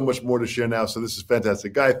had so much more to share now. So this is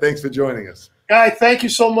fantastic. Guy, thanks for joining us. Guy, thank you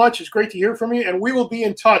so much. It's great to hear from you. And we will be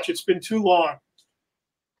in touch. It's been too long.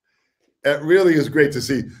 It really is great to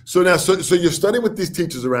see. So now, so you're studying with these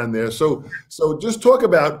teachers around there. So just talk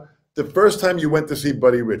about the first time you went to see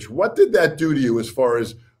Buddy Rich. What did that do to you as far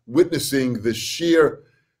as witnessing the sheer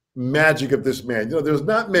magic of this man? You know, there's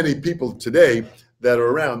not many people today that are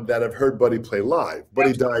around that have heard Buddy play live.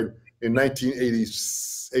 Buddy died in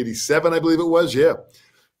 1987, I believe it was. Yeah.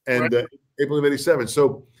 And April of 87.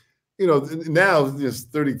 So, you know, now,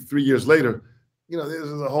 33 years later, you know,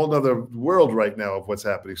 there's a whole other world right now of what's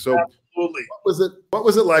happening. So absolutely. What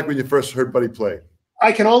was it like when you first heard Buddy play?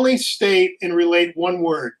 I can only state and relate one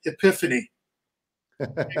word: epiphany.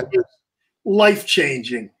 It was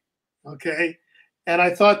life-changing. Okay. And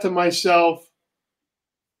I thought to myself,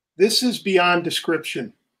 this is beyond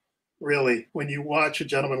description, really, when you watch a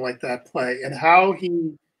gentleman like that play, and how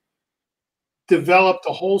he developed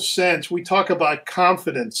a whole sense. We talk about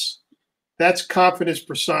confidence. That's confidence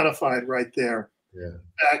personified right there. Yeah.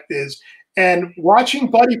 The fact is, and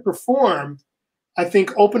watching Buddy perform, I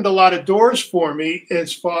think opened a lot of doors for me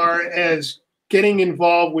as far as getting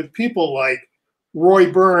involved with people like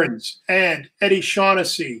Roy Burns and Eddie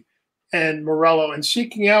Shaughnessy and Morello, and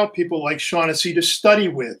seeking out people like Shaughnessy to study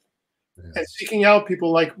with, and seeking out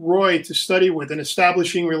people like Roy to study with, and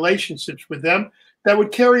establishing relationships with them that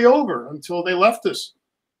would carry over until they left us.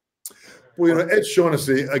 Well, you know, Ed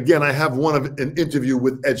Shaughnessy, again, I have an interview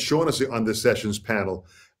with Ed Shaughnessy on this sessions panel,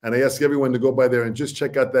 and I ask everyone to go by there and just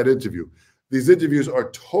check out that interview. These interviews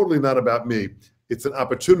are totally not about me. It's an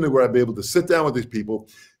opportunity where I'll be able to sit down with these people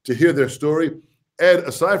to hear their story. Ed,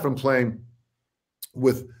 aside from playing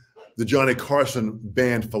with the Johnny Carson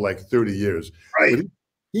band for like 30 years, right?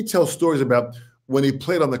 He tells stories about when he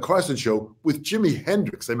played on the Carson show with Jimi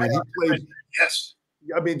Hendrix. I mean, he played, yes.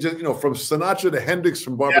 I mean, just, you know, from Sinatra to Hendrix,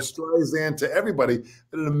 from Barbra Streisand to everybody,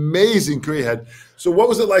 an amazing career he had. So what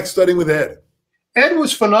was it like studying with Ed? Ed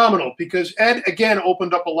was phenomenal, because Ed, again,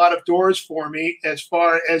 opened up a lot of doors for me. As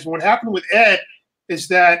far as what happened with Ed is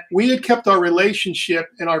that we had kept our relationship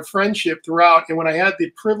and our friendship throughout. And when I had the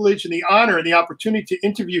privilege and the honor and the opportunity to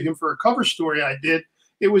interview him for a cover story I did,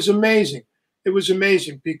 it was amazing. It was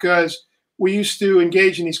amazing, because we used to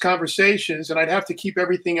engage in these conversations, and I'd have to keep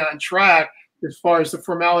everything on track as far as the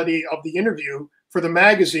formality of the interview for the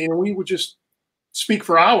magazine. And we would just speak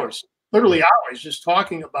for hours, literally hours, just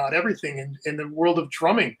talking about everything in the world of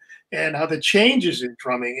drumming, and how the changes in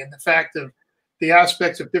drumming, and the fact of the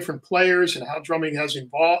aspects of different players and how drumming has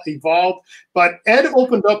evolved. But Ed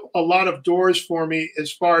opened up a lot of doors for me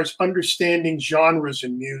as far as understanding genres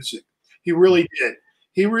in music. He really did.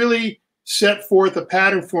 He really set forth a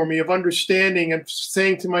pattern for me of understanding and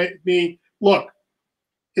saying to me, look,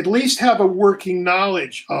 at least have a working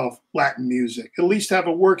knowledge of Latin music, at least have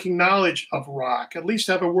a working knowledge of rock, at least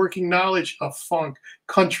have a working knowledge of funk,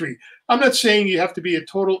 country. I'm not saying you have to be a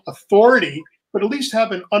total authority, but at least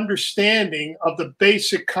have an understanding of the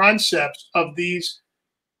basic concepts of these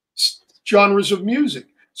genres of music.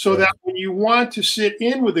 So that when you want to sit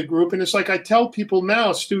in with a group, and it's like I tell people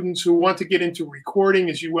now, students who want to get into recording,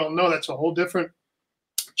 as you well know, that's a whole different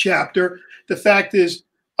chapter. The fact is,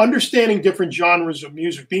 understanding different genres of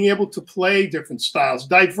music, being able to play different styles,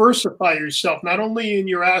 diversify yourself, not only in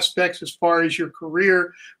your aspects as far as your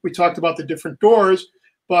career, we talked about the different doors,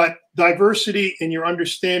 but diversity in your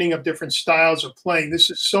understanding of different styles of playing. This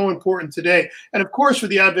is so important today. And of course, with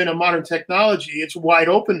the advent of modern technology, it's wide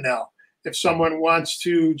open now. If someone wants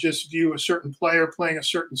to just view a certain player playing a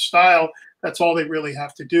certain style, that's all they really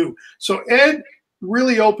have to do. So Ed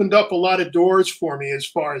really opened up a lot of doors for me as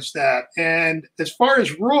far as that. And as far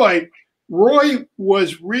as Roy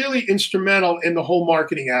was really instrumental in the whole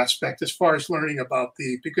marketing aspect as far as learning about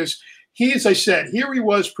because he, as I said, here he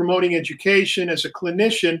was promoting education as a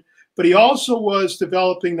clinician, but he also was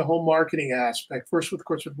developing the whole marketing aspect, first, of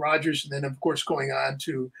course, with Rogers, and then, of course, going on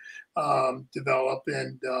to develop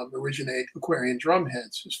and originate Aquarian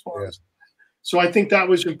drumheads as far as. So I think that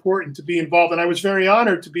was important to be involved. And I was very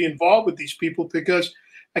honored to be involved with these people because,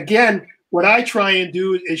 again, what I try and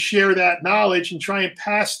do is share that knowledge and try and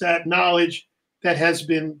pass that knowledge that has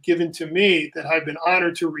been given to me that I've been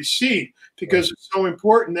honored to receive, because it's so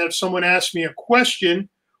important that if someone asks me a question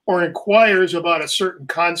or inquires about a certain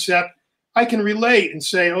concept, I can relate and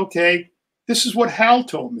say, okay, this is what Hal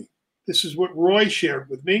told me. This is what Roy shared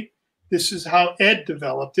with me. This is how Ed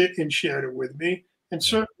developed it and shared it with me, and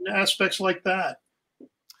certain aspects like that.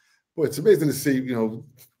 Well, it's amazing to see, you know,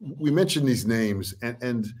 we mentioned these names,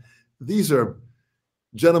 and these are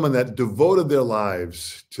gentlemen that devoted their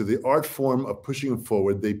lives to the art form of pushing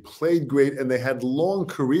forward. They played great, and they had long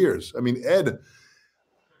careers. I mean, Ed,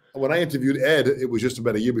 when I interviewed Ed, it was just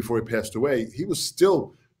about a year before he passed away. He was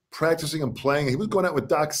still practicing and playing. He was going out with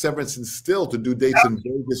Doc Severinsen still to do dates in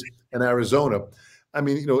Vegas and Arizona. I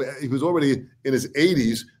mean, you know, he was already in his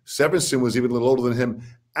 80s. Severinsen was even a little older than him.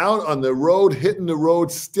 Out on the road, hitting the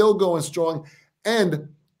road, still going strong, and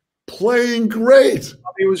playing great.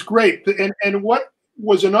 It was great. And what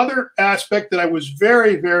was another aspect that I was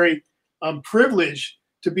very, very privileged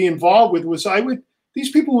to be involved with was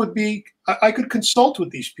these people would be, I could consult with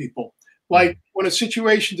these people. Like when a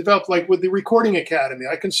situation developed, like with the Recording Academy,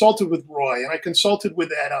 I consulted with Roy and I consulted with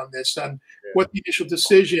Ed on this, on what the initial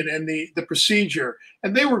decision and the procedure.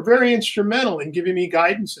 And they were very instrumental in giving me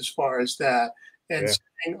guidance as far as that and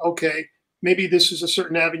saying, okay, maybe this is a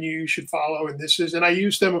certain avenue you should follow. And I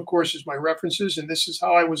used them, of course, as my references. And this is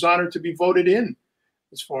how I was honored to be voted in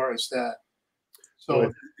as far as that. So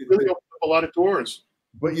it really opened up a lot of doors.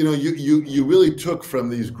 But, you know, you really took from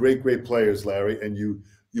these great players, Larry, and you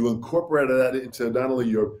incorporated that into not only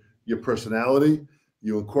your personality,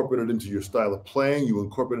 you incorporated it into your style of playing, you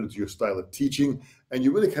incorporated it into your style of teaching, and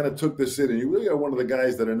you really kind of took this in, and you really are one of the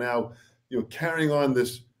guys that are now, you know, carrying on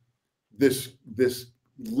this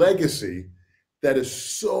legacy that is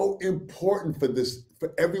so important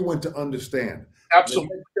for everyone to understand. Absolutely.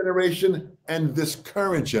 The next generation and this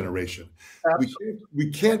current generation. Absolutely.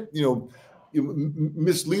 We can't, you know,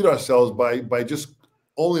 mislead ourselves by just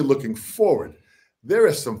only looking forward. There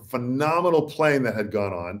is some phenomenal playing that had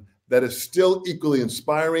gone on that is still equally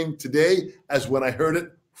inspiring today as when I heard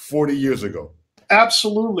it 40 years ago.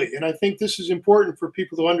 Absolutely. And I think this is important for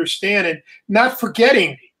people to understand, and not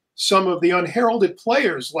forgetting some of the unheralded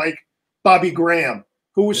players like Bobby Graham,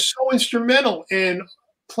 who was so instrumental in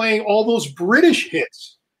playing all those British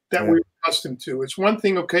hits that we were accustomed to. It's one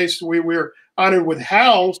thing, okay, so we're honored with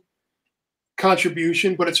Hal's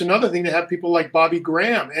contribution, but it's another thing to have people like Bobby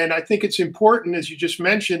Graham. And I think it's important, as you just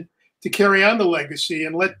mentioned, to carry on the legacy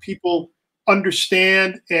and let people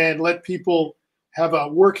understand and let people have a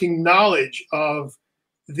working knowledge of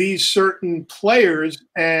these certain players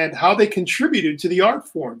and how they contributed to the art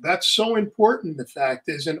form. That's so important, the fact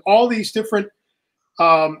is, and all this different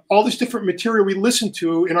material we listen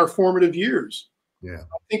to in our formative years. Yeah,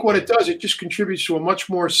 I think what it does, it just contributes to a much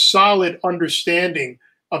more solid understanding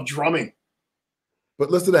of drumming. But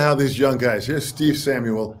listen to how these young guys, here's Steve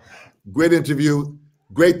Samuel, great interview.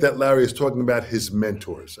 Great that Larry is talking about his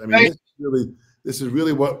mentors. I mean, this is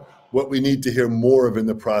really what we need to hear more of in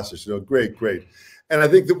the process. You know, great. And I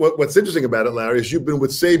think that what's interesting about it, Larry, is you've been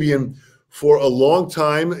with Sabian for a long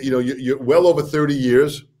time. You know, you're well over 30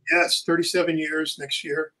 years. Yes, 37 years next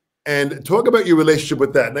year. And talk about your relationship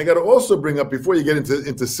with that. And I got to also bring up, before you get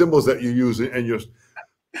into symbols that you use and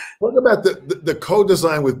Talk about the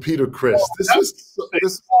co-design with Peter Chris. This is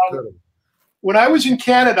incredible. When I was in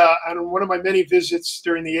Canada on one of my many visits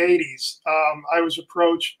during the 80s, I was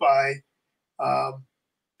approached by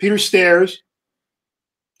Peter Stairs,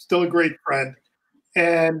 still a great friend.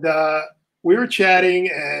 And we were chatting,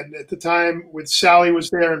 and at the time with Sally was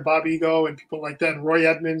there and Bob Ego and people like that, and Roy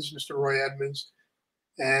Edmonds, Mr. Roy Edmonds.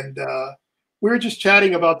 And we were just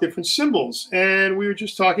chatting about different symbols, and we were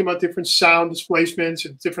just talking about different sound displacements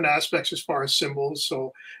and different aspects as far as symbols.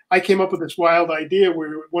 So I came up with this wild idea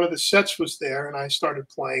where one of the sets was there, and I started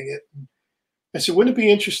playing it. And I said, wouldn't it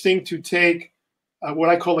be interesting to take what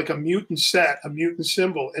I call like a mutant set, a mutant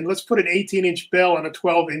symbol, and let's put an 18-inch bell on a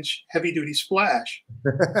 12-inch heavy-duty splash.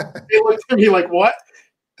 They looked at me like, what?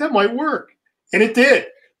 That might work. And it did.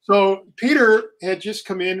 So Peter had just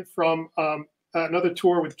come in from another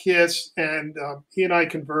tour with KISS, and he and I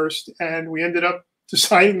conversed, and we ended up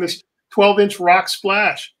designing this 12-inch rock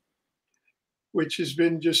splash, which has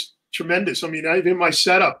been just tremendous. I mean, even my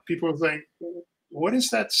setup, people are saying, what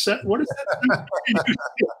is that set? What is that?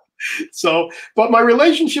 So, but my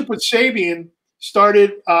relationship with Sabian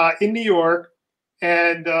started in New York,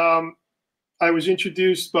 and I was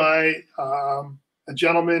introduced by a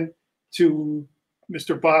gentleman to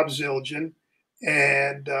Mr. Bob Zildjian.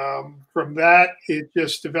 And from that, it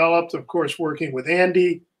just developed, of course, working with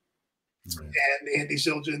Andy and Andy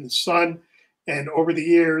Zildjian, the son, and over the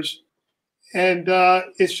years. And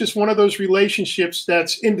it's just one of those relationships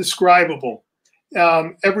that's indescribable.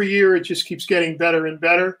 Every year, it just keeps getting better and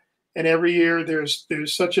better. And every year, there's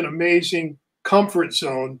such an amazing comfort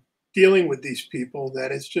zone dealing with these people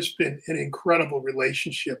that it's just been an incredible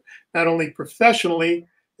relationship, not only professionally,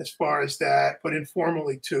 as far as that, but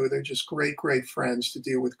informally too. They're just great, great friends to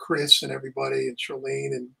deal with. Chris and everybody, and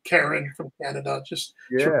Charlene and Karen from Canada, just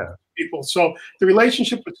people. So the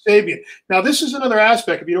relationship with Sabian. Now, this is another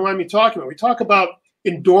aspect, if you don't mind me talking about. We talk about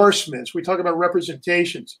endorsements. We talk about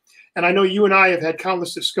representations. And I know you and I have had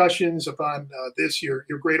countless discussions upon this, your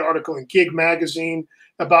great article in Gig Magazine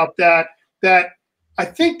about that, that I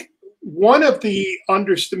think one of the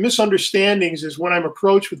misunderstandings is when I'm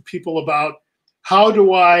approached with people about how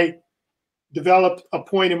do I develop a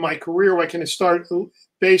point in my career where I can start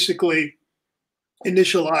basically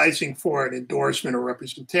initializing for an endorsement or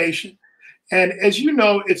representation. And as you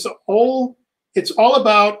know, it's all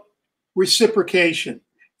about reciprocation.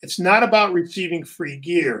 It's not about receiving free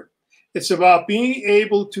gear. It's about being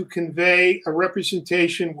able to convey a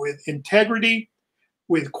representation with integrity,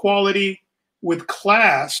 with quality, with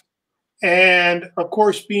class, and of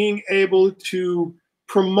course, being able to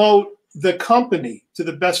promote the company to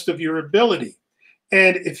the best of your ability.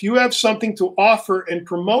 And if you have something to offer and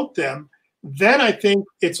promote them, then I think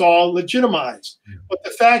it's all legitimized. But the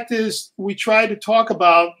fact is, we try to talk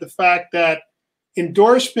about the fact that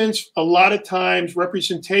endorsements, a lot of times,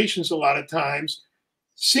 representations, a lot of times,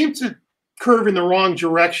 seem to curve in the wrong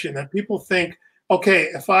direction. And people think, okay,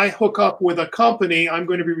 if I hook up with a company, I'm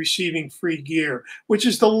going to be receiving free gear, which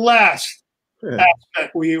is the last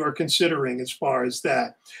aspect we are considering as far as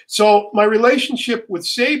that. So my relationship with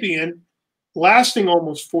Sabian, lasting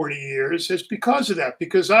almost 40 years, is because of that,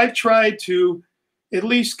 because I've tried to at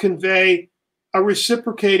least convey a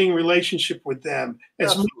reciprocating relationship with them.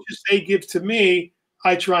 As much as they give to me,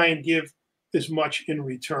 I try and give as much in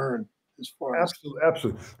return. As far as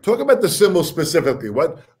Absolutely. Talk about the symbols specifically.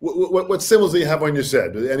 What symbols do you have on your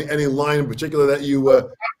set? Any line in particular that you?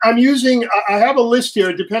 I'm using. I have a list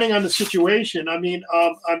here, depending on the situation. I mean,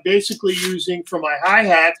 I'm basically using for my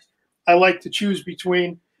hi-hat. I like to choose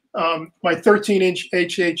between my 13-inch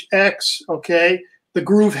HHX, okay, the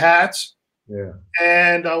groove hats,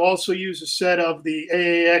 and I'll also use a set of the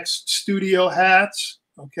AAX Studio hats,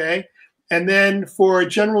 okay, and then for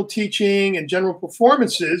general teaching and general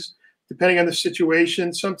performances, depending on the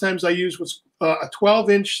situation, sometimes I use what's a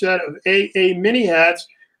 12-inch set of AA mini hats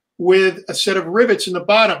with a set of rivets in the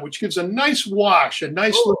bottom, which gives a nice wash, a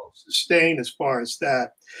nice little sustain as far as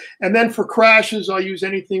that. And then for crashes, I'll use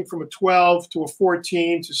anything from a 12 to a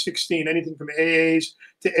 14 to 16, anything from AAs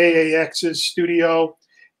to AAXs, Studio,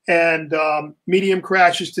 and medium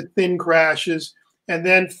crashes to thin crashes. And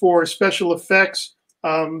then for special effects,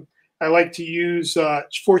 I like to use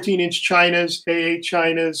 14-inch Chinas, AA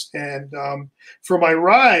Chinas, and for my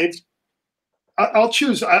rides, I'll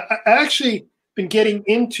choose. I actually been getting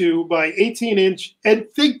into my 18-inch Ed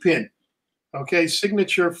Thigpen, okay,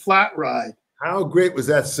 signature flat ride. How great was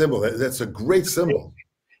that symbol? That's a great symbol.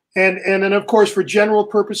 And then, of course, for general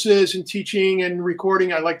purposes and teaching and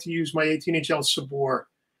recording, I like to use my 18-inch El Sabor.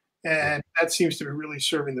 And that seems to be really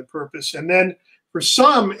serving the purpose. And then For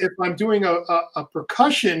some, if I'm doing a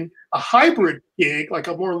percussion, a hybrid gig, like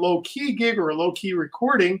a more low-key gig or a low-key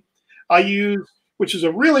recording, I use, which is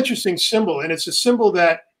a real interesting symbol, and it's a symbol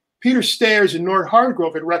that Peter Stairs in North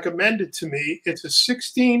Hardgrove had recommended to me. It's a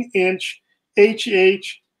 16-inch HH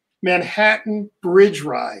Manhattan bridge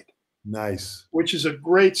ride. Nice. Which is a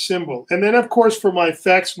great symbol. And then, of course, for my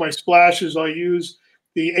effects, my splashes, I'll use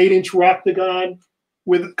the 8-inch Roctagon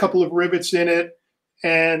with a couple of rivets in it.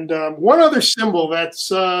 And one other symbol,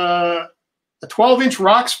 that's a 12-inch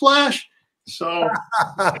rock splash. So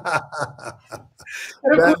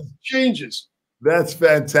it changes. That's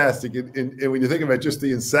fantastic. And when you think about just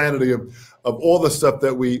the insanity of all the stuff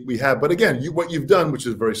that we have, but again, what you've done, which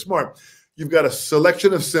is very smart, you've got a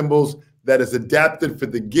selection of symbols that is adapted for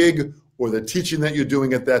the gig or the teaching that you're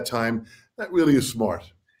doing at that time. That really is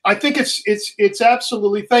smart. I think it's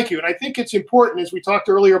absolutely, thank you. And I think it's important, as we talked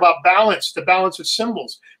earlier about balance, the balance of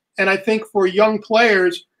symbols. And I think for young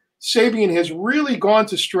players, Sabian has really gone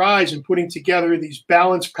to strides in putting together these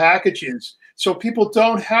balanced packages. So people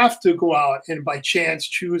don't have to go out and by chance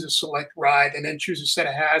choose a select ride and then choose a set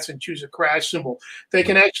of hats and choose a crash symbol. They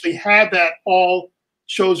can actually have that all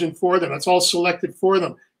chosen for them. It's all selected for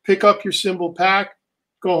them. Pick up your symbol pack,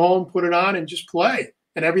 go home, put it on, and just play.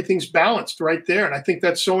 And everything's balanced right there. And I think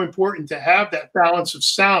that's so important to have that balance of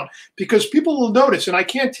sound, because people will notice, and I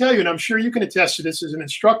can't tell you, and I'm sure you can attest to this as an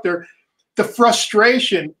instructor, the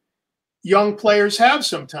frustration young players have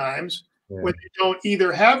sometimes when they don't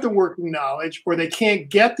either have the working knowledge or they can't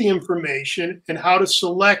get the information and how to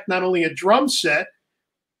select not only a drum set,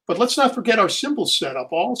 but let's not forget our cymbal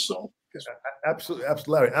setup also. Absolutely,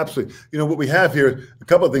 absolutely, absolutely. You know, what we have here, a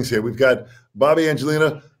couple of things here. We've got Bobby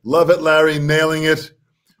Angelina, love it, Larry, nailing it.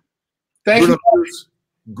 Thank Bruno, you.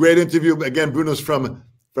 great interview. Again, Bruno's from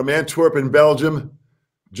Antwerp in Belgium.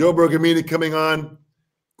 Joe Bergamini coming on.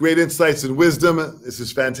 Great insights and wisdom. This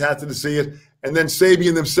is fantastic to see it. And then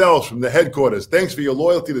Sabian themselves from the headquarters. Thanks for your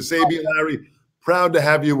loyalty to Sabian, Larry. Proud to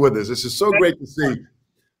have you with us. This is so great to see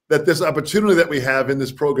that this opportunity that we have in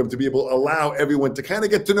this program to be able to allow everyone to kind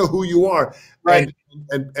of get to know who you are, right,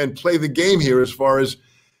 and play the game here as far as,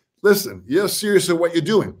 listen, you're serious in what you're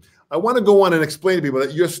doing. I want to go on and explain to people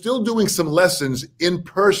that you're still doing some lessons in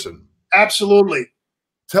person. Absolutely.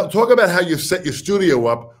 Talk about how you've set your studio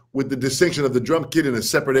up with the distinction of the drum kit in a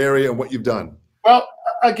separate area and what you've done. Well,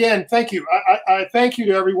 again, thank you. I thank you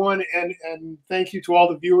to everyone, and thank you to all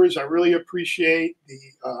the viewers. I really appreciate the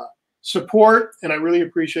support, and I really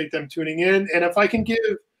appreciate them tuning in. And if I can give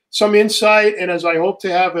some insight, and as I hope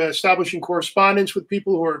to have establishing correspondence with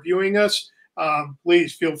people who are viewing us,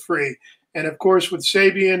 please feel free. And of course, with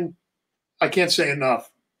Sabian, I can't say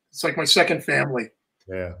enough. It's like my second family.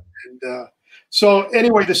 Yeah. And so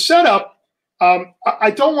anyway, the setup,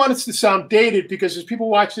 I don't want it to sound dated, because as people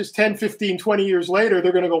watch this 10, 15, 20 years later,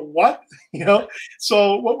 they're going to go, what? You know?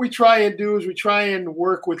 So what we try and do is we try and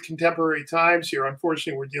work with contemporary times here.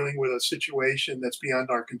 Unfortunately, we're dealing with a situation that's beyond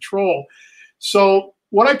our control. So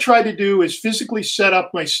what I try to do is physically set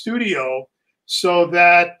up my studio so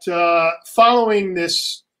that following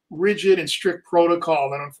this rigid and strict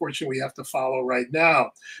protocol that unfortunately we have to follow right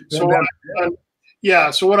now. So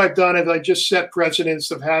what I've done is I just set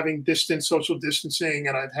precedents of having social distancing,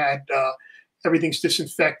 and I've had everything's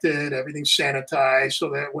disinfected, everything's sanitized, so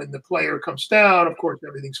that when the player comes down, of course,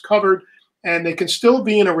 everything's covered, and they can still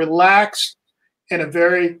be in a relaxed and a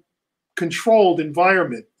very controlled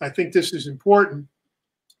environment. I think this is important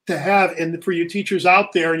to have, and for you teachers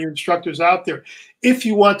out there and your instructors out there, if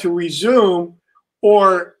you want to resume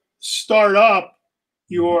or start up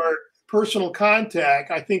your personal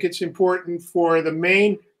contact, I think it's important for the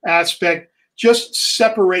main aspect, just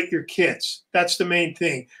separate your kits. That's the main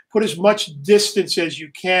thing. Put as much distance as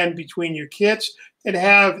you can between your kits and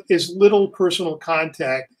have as little personal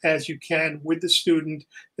contact as you can with the student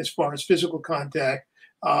as far as physical contact.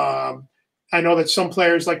 I know that some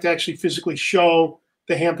players like to actually physically show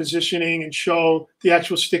the hand positioning and show the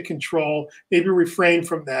actual stick control. Maybe refrain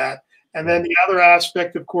from that. And then the other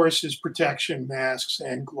aspect, of course, is protection, masks,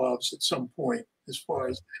 and gloves at some point. As far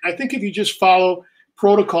as, I think if you just follow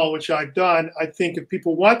protocol, which I've done, I think if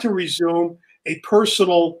people want to resume a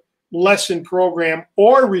personal lesson program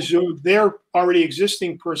or resume their already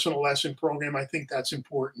existing personal lesson program, I think that's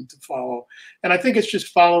important to follow. And I think it's just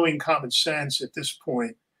following common sense at this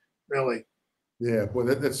point, really. Yeah, well,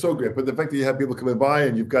 that's so great. But the fact that you have people coming by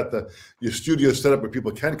and you've got your studio set up where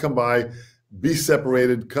people can come by, be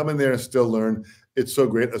separated, come in there and still learn. It's so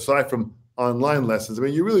great. Aside from online lessons, I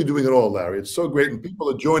mean, you're really doing it all, Larry. It's so great. And people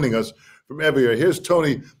are joining us from everywhere. Here's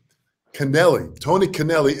Tony Canelli. Tony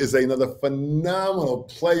Canelli is another phenomenal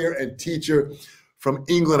player and teacher from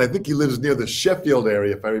England. I think he lives near the Sheffield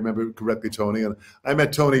area, if I remember correctly, Tony. And I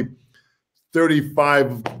met Tony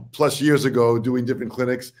 35 plus years ago doing different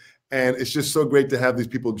clinics. And it's just so great to have these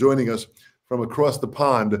people joining us from across the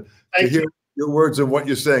pond to hear your words and what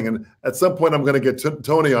you're saying. And at some point, I'm going to get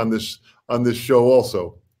Tony on this show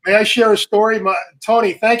also. May I share a story?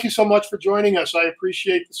 Tony, thank you so much for joining us. I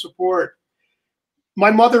appreciate the support.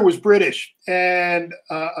 My mother was British, and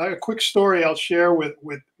a quick story I'll share with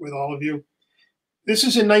all of you. This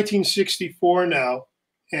is in 1964 now,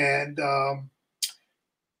 and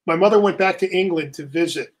my mother went back to England to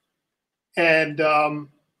visit. And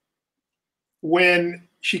when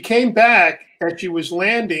she came back and she was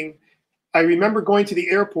landing, I remember going to the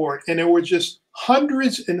airport, and there were just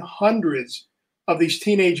hundreds and hundreds of these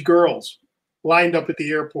teenage girls lined up at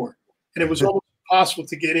the airport, and it was almost impossible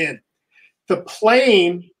to get in. The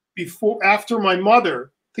plane after my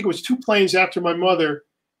mother, I think it was 2 planes after my mother,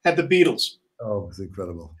 had the Beatles. Oh, it's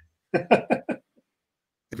incredible.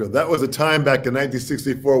 That was a time back in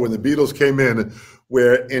 1964 when the Beatles came in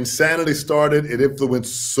where insanity started. It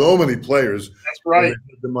influenced so many players. That's right.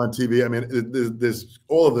 Them on TV. I mean, there's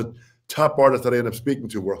all of the top artists that I end up speaking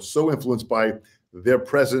to were so influenced by their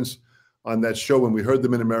presence on that show when we heard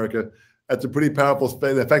them in America. That's a pretty powerful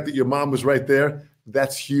thing. The fact that your mom was right there,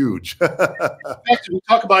 that's huge. We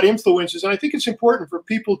talk about influences, and I think it's important for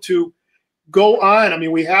people to go on. I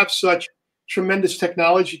mean, we have such tremendous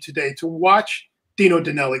technology today to watch Dino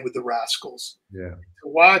Danelli with the Rascals, to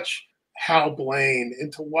watch Hal Blaine,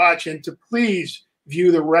 and to please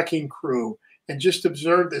view the Wrecking Crew and just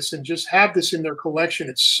observe this and just have this in their collection.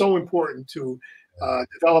 It's so important to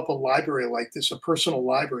develop a library like this, a personal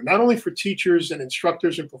library, not only for teachers and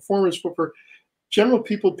instructors and performers, but for general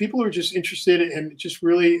people who are just interested and just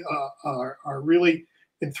really are really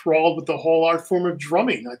enthralled with the whole art form of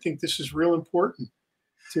drumming. I think this is real important.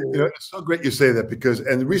 It's so great you say that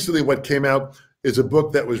and recently what came out is a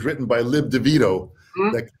book that was written by Liv DeVito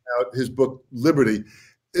that came out, his book, Liberty.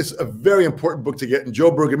 It's a very important book to get. And Joe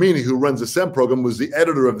Bergamini, who runs the SEN program, was the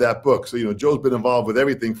editor of that book. So, Joe's been involved with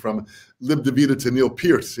everything from Liv DeVito to Neil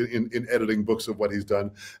Pearce in editing books of what he's done.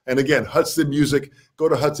 And again, Hudson Music, go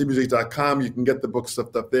to hudsonmusic.com. You can get the book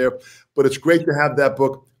stuff up there. But it's great to have that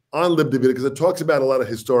book on Liv DeVito because it talks about a lot of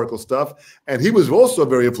historical stuff. And he was also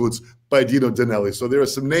very influenced by Dino Danelli. So there are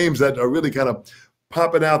some names that are really kind of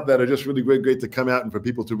popping out that are just really great to come out and for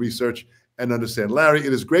people to research and understand. Larry,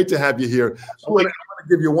 it is great to have you here. I want to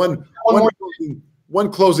give you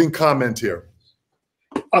one closing comment here.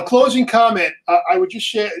 A closing comment. I would just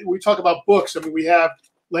share. We talk about books. I mean, we have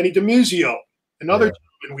Lenny DiMuzio, another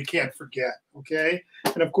gentleman we can't forget. Okay,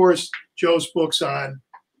 and of course Joe's books on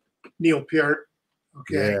Neil Peart.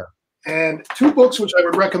 Okay, and 2 books which I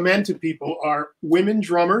would recommend to people are Women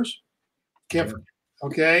Drummers. Can't forget.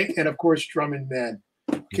 Okay, and of course, Drumming Men.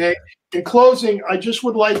 Okay, in closing, I just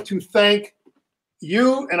would like to thank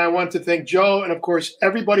you, and I want to thank Joe, and of course,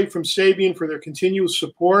 everybody from Sabian for their continual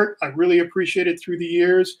support. I really appreciate it through the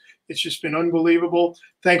years. It's just been unbelievable.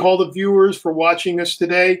 Thank all the viewers for watching us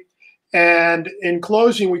today. And in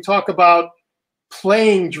closing, we talk about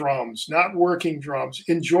playing drums, not working drums,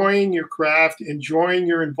 enjoying your craft, enjoying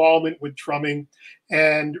your involvement with drumming.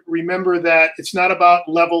 And remember that it's not about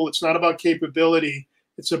level, it's not about capability,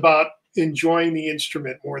 it's about enjoying the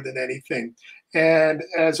instrument more than anything. And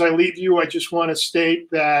as I leave you, I just want to state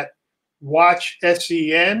that watch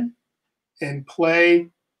SEN and play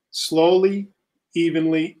slowly,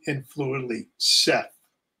 evenly, and fluidly.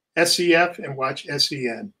 SEF and watch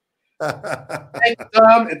SEN. Thank you,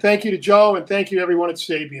 Dom, and thank you to Joe, and thank you everyone at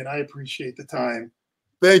Sabian. I appreciate the time.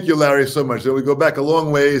 Thank you, Larry, so much. So we go back a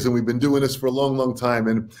long ways, and we've been doing this for a long time.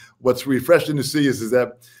 And what's refreshing to see is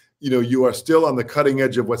that you are still on the cutting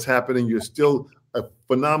edge of what's happening. You're still a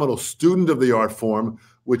phenomenal student of the art form,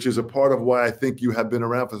 which is a part of why I think you have been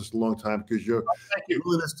around for such a long time, because your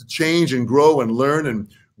willingness to change and grow and learn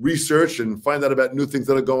and research and find out about new things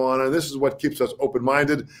that are going on. And this is what keeps us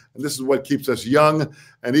open-minded, and this is what keeps us young.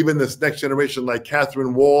 And even this next generation, like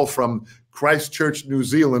Catherine Wall from Christchurch, New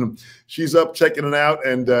Zealand, she's up checking it out,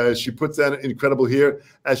 and she puts that incredible here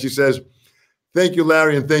as she says, "Thank you,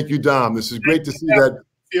 Larry, and thank you, Dom. This is great to see that."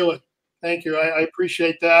 Feel it. Thank you. I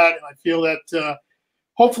appreciate that, and I feel that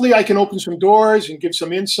hopefully I can open some doors and give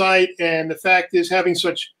some insight. And the fact is, having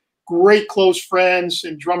such great close friends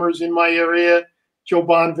and drummers in my area, Joe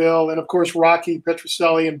Bonville, and of course Rocky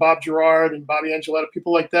Petroselli and Bob Gerard and Bobby Angeletta,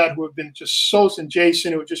 people like that who have been just so, and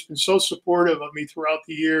Jason, who have just been so supportive of me throughout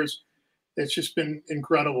the years. It's just been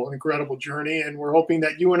incredible, an incredible journey. And we're hoping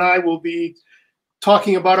that you and I will be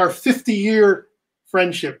talking about our 50-year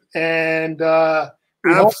friendship. And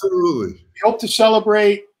we hope to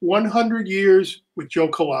celebrate 100 years with Joe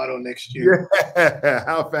Collado next year. Yeah,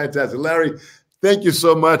 how fantastic. Larry, thank you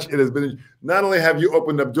so much. It has been, not only have you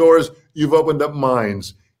opened up doors, you've opened up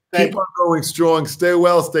minds. Keep on going strong. Stay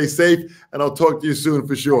well, stay safe, and I'll talk to you soon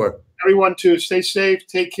for sure. Everyone, too, stay safe,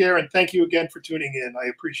 take care, and thank you again for tuning in. I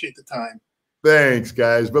appreciate the time. Thanks,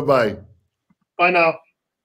 guys. Bye-bye. Bye now.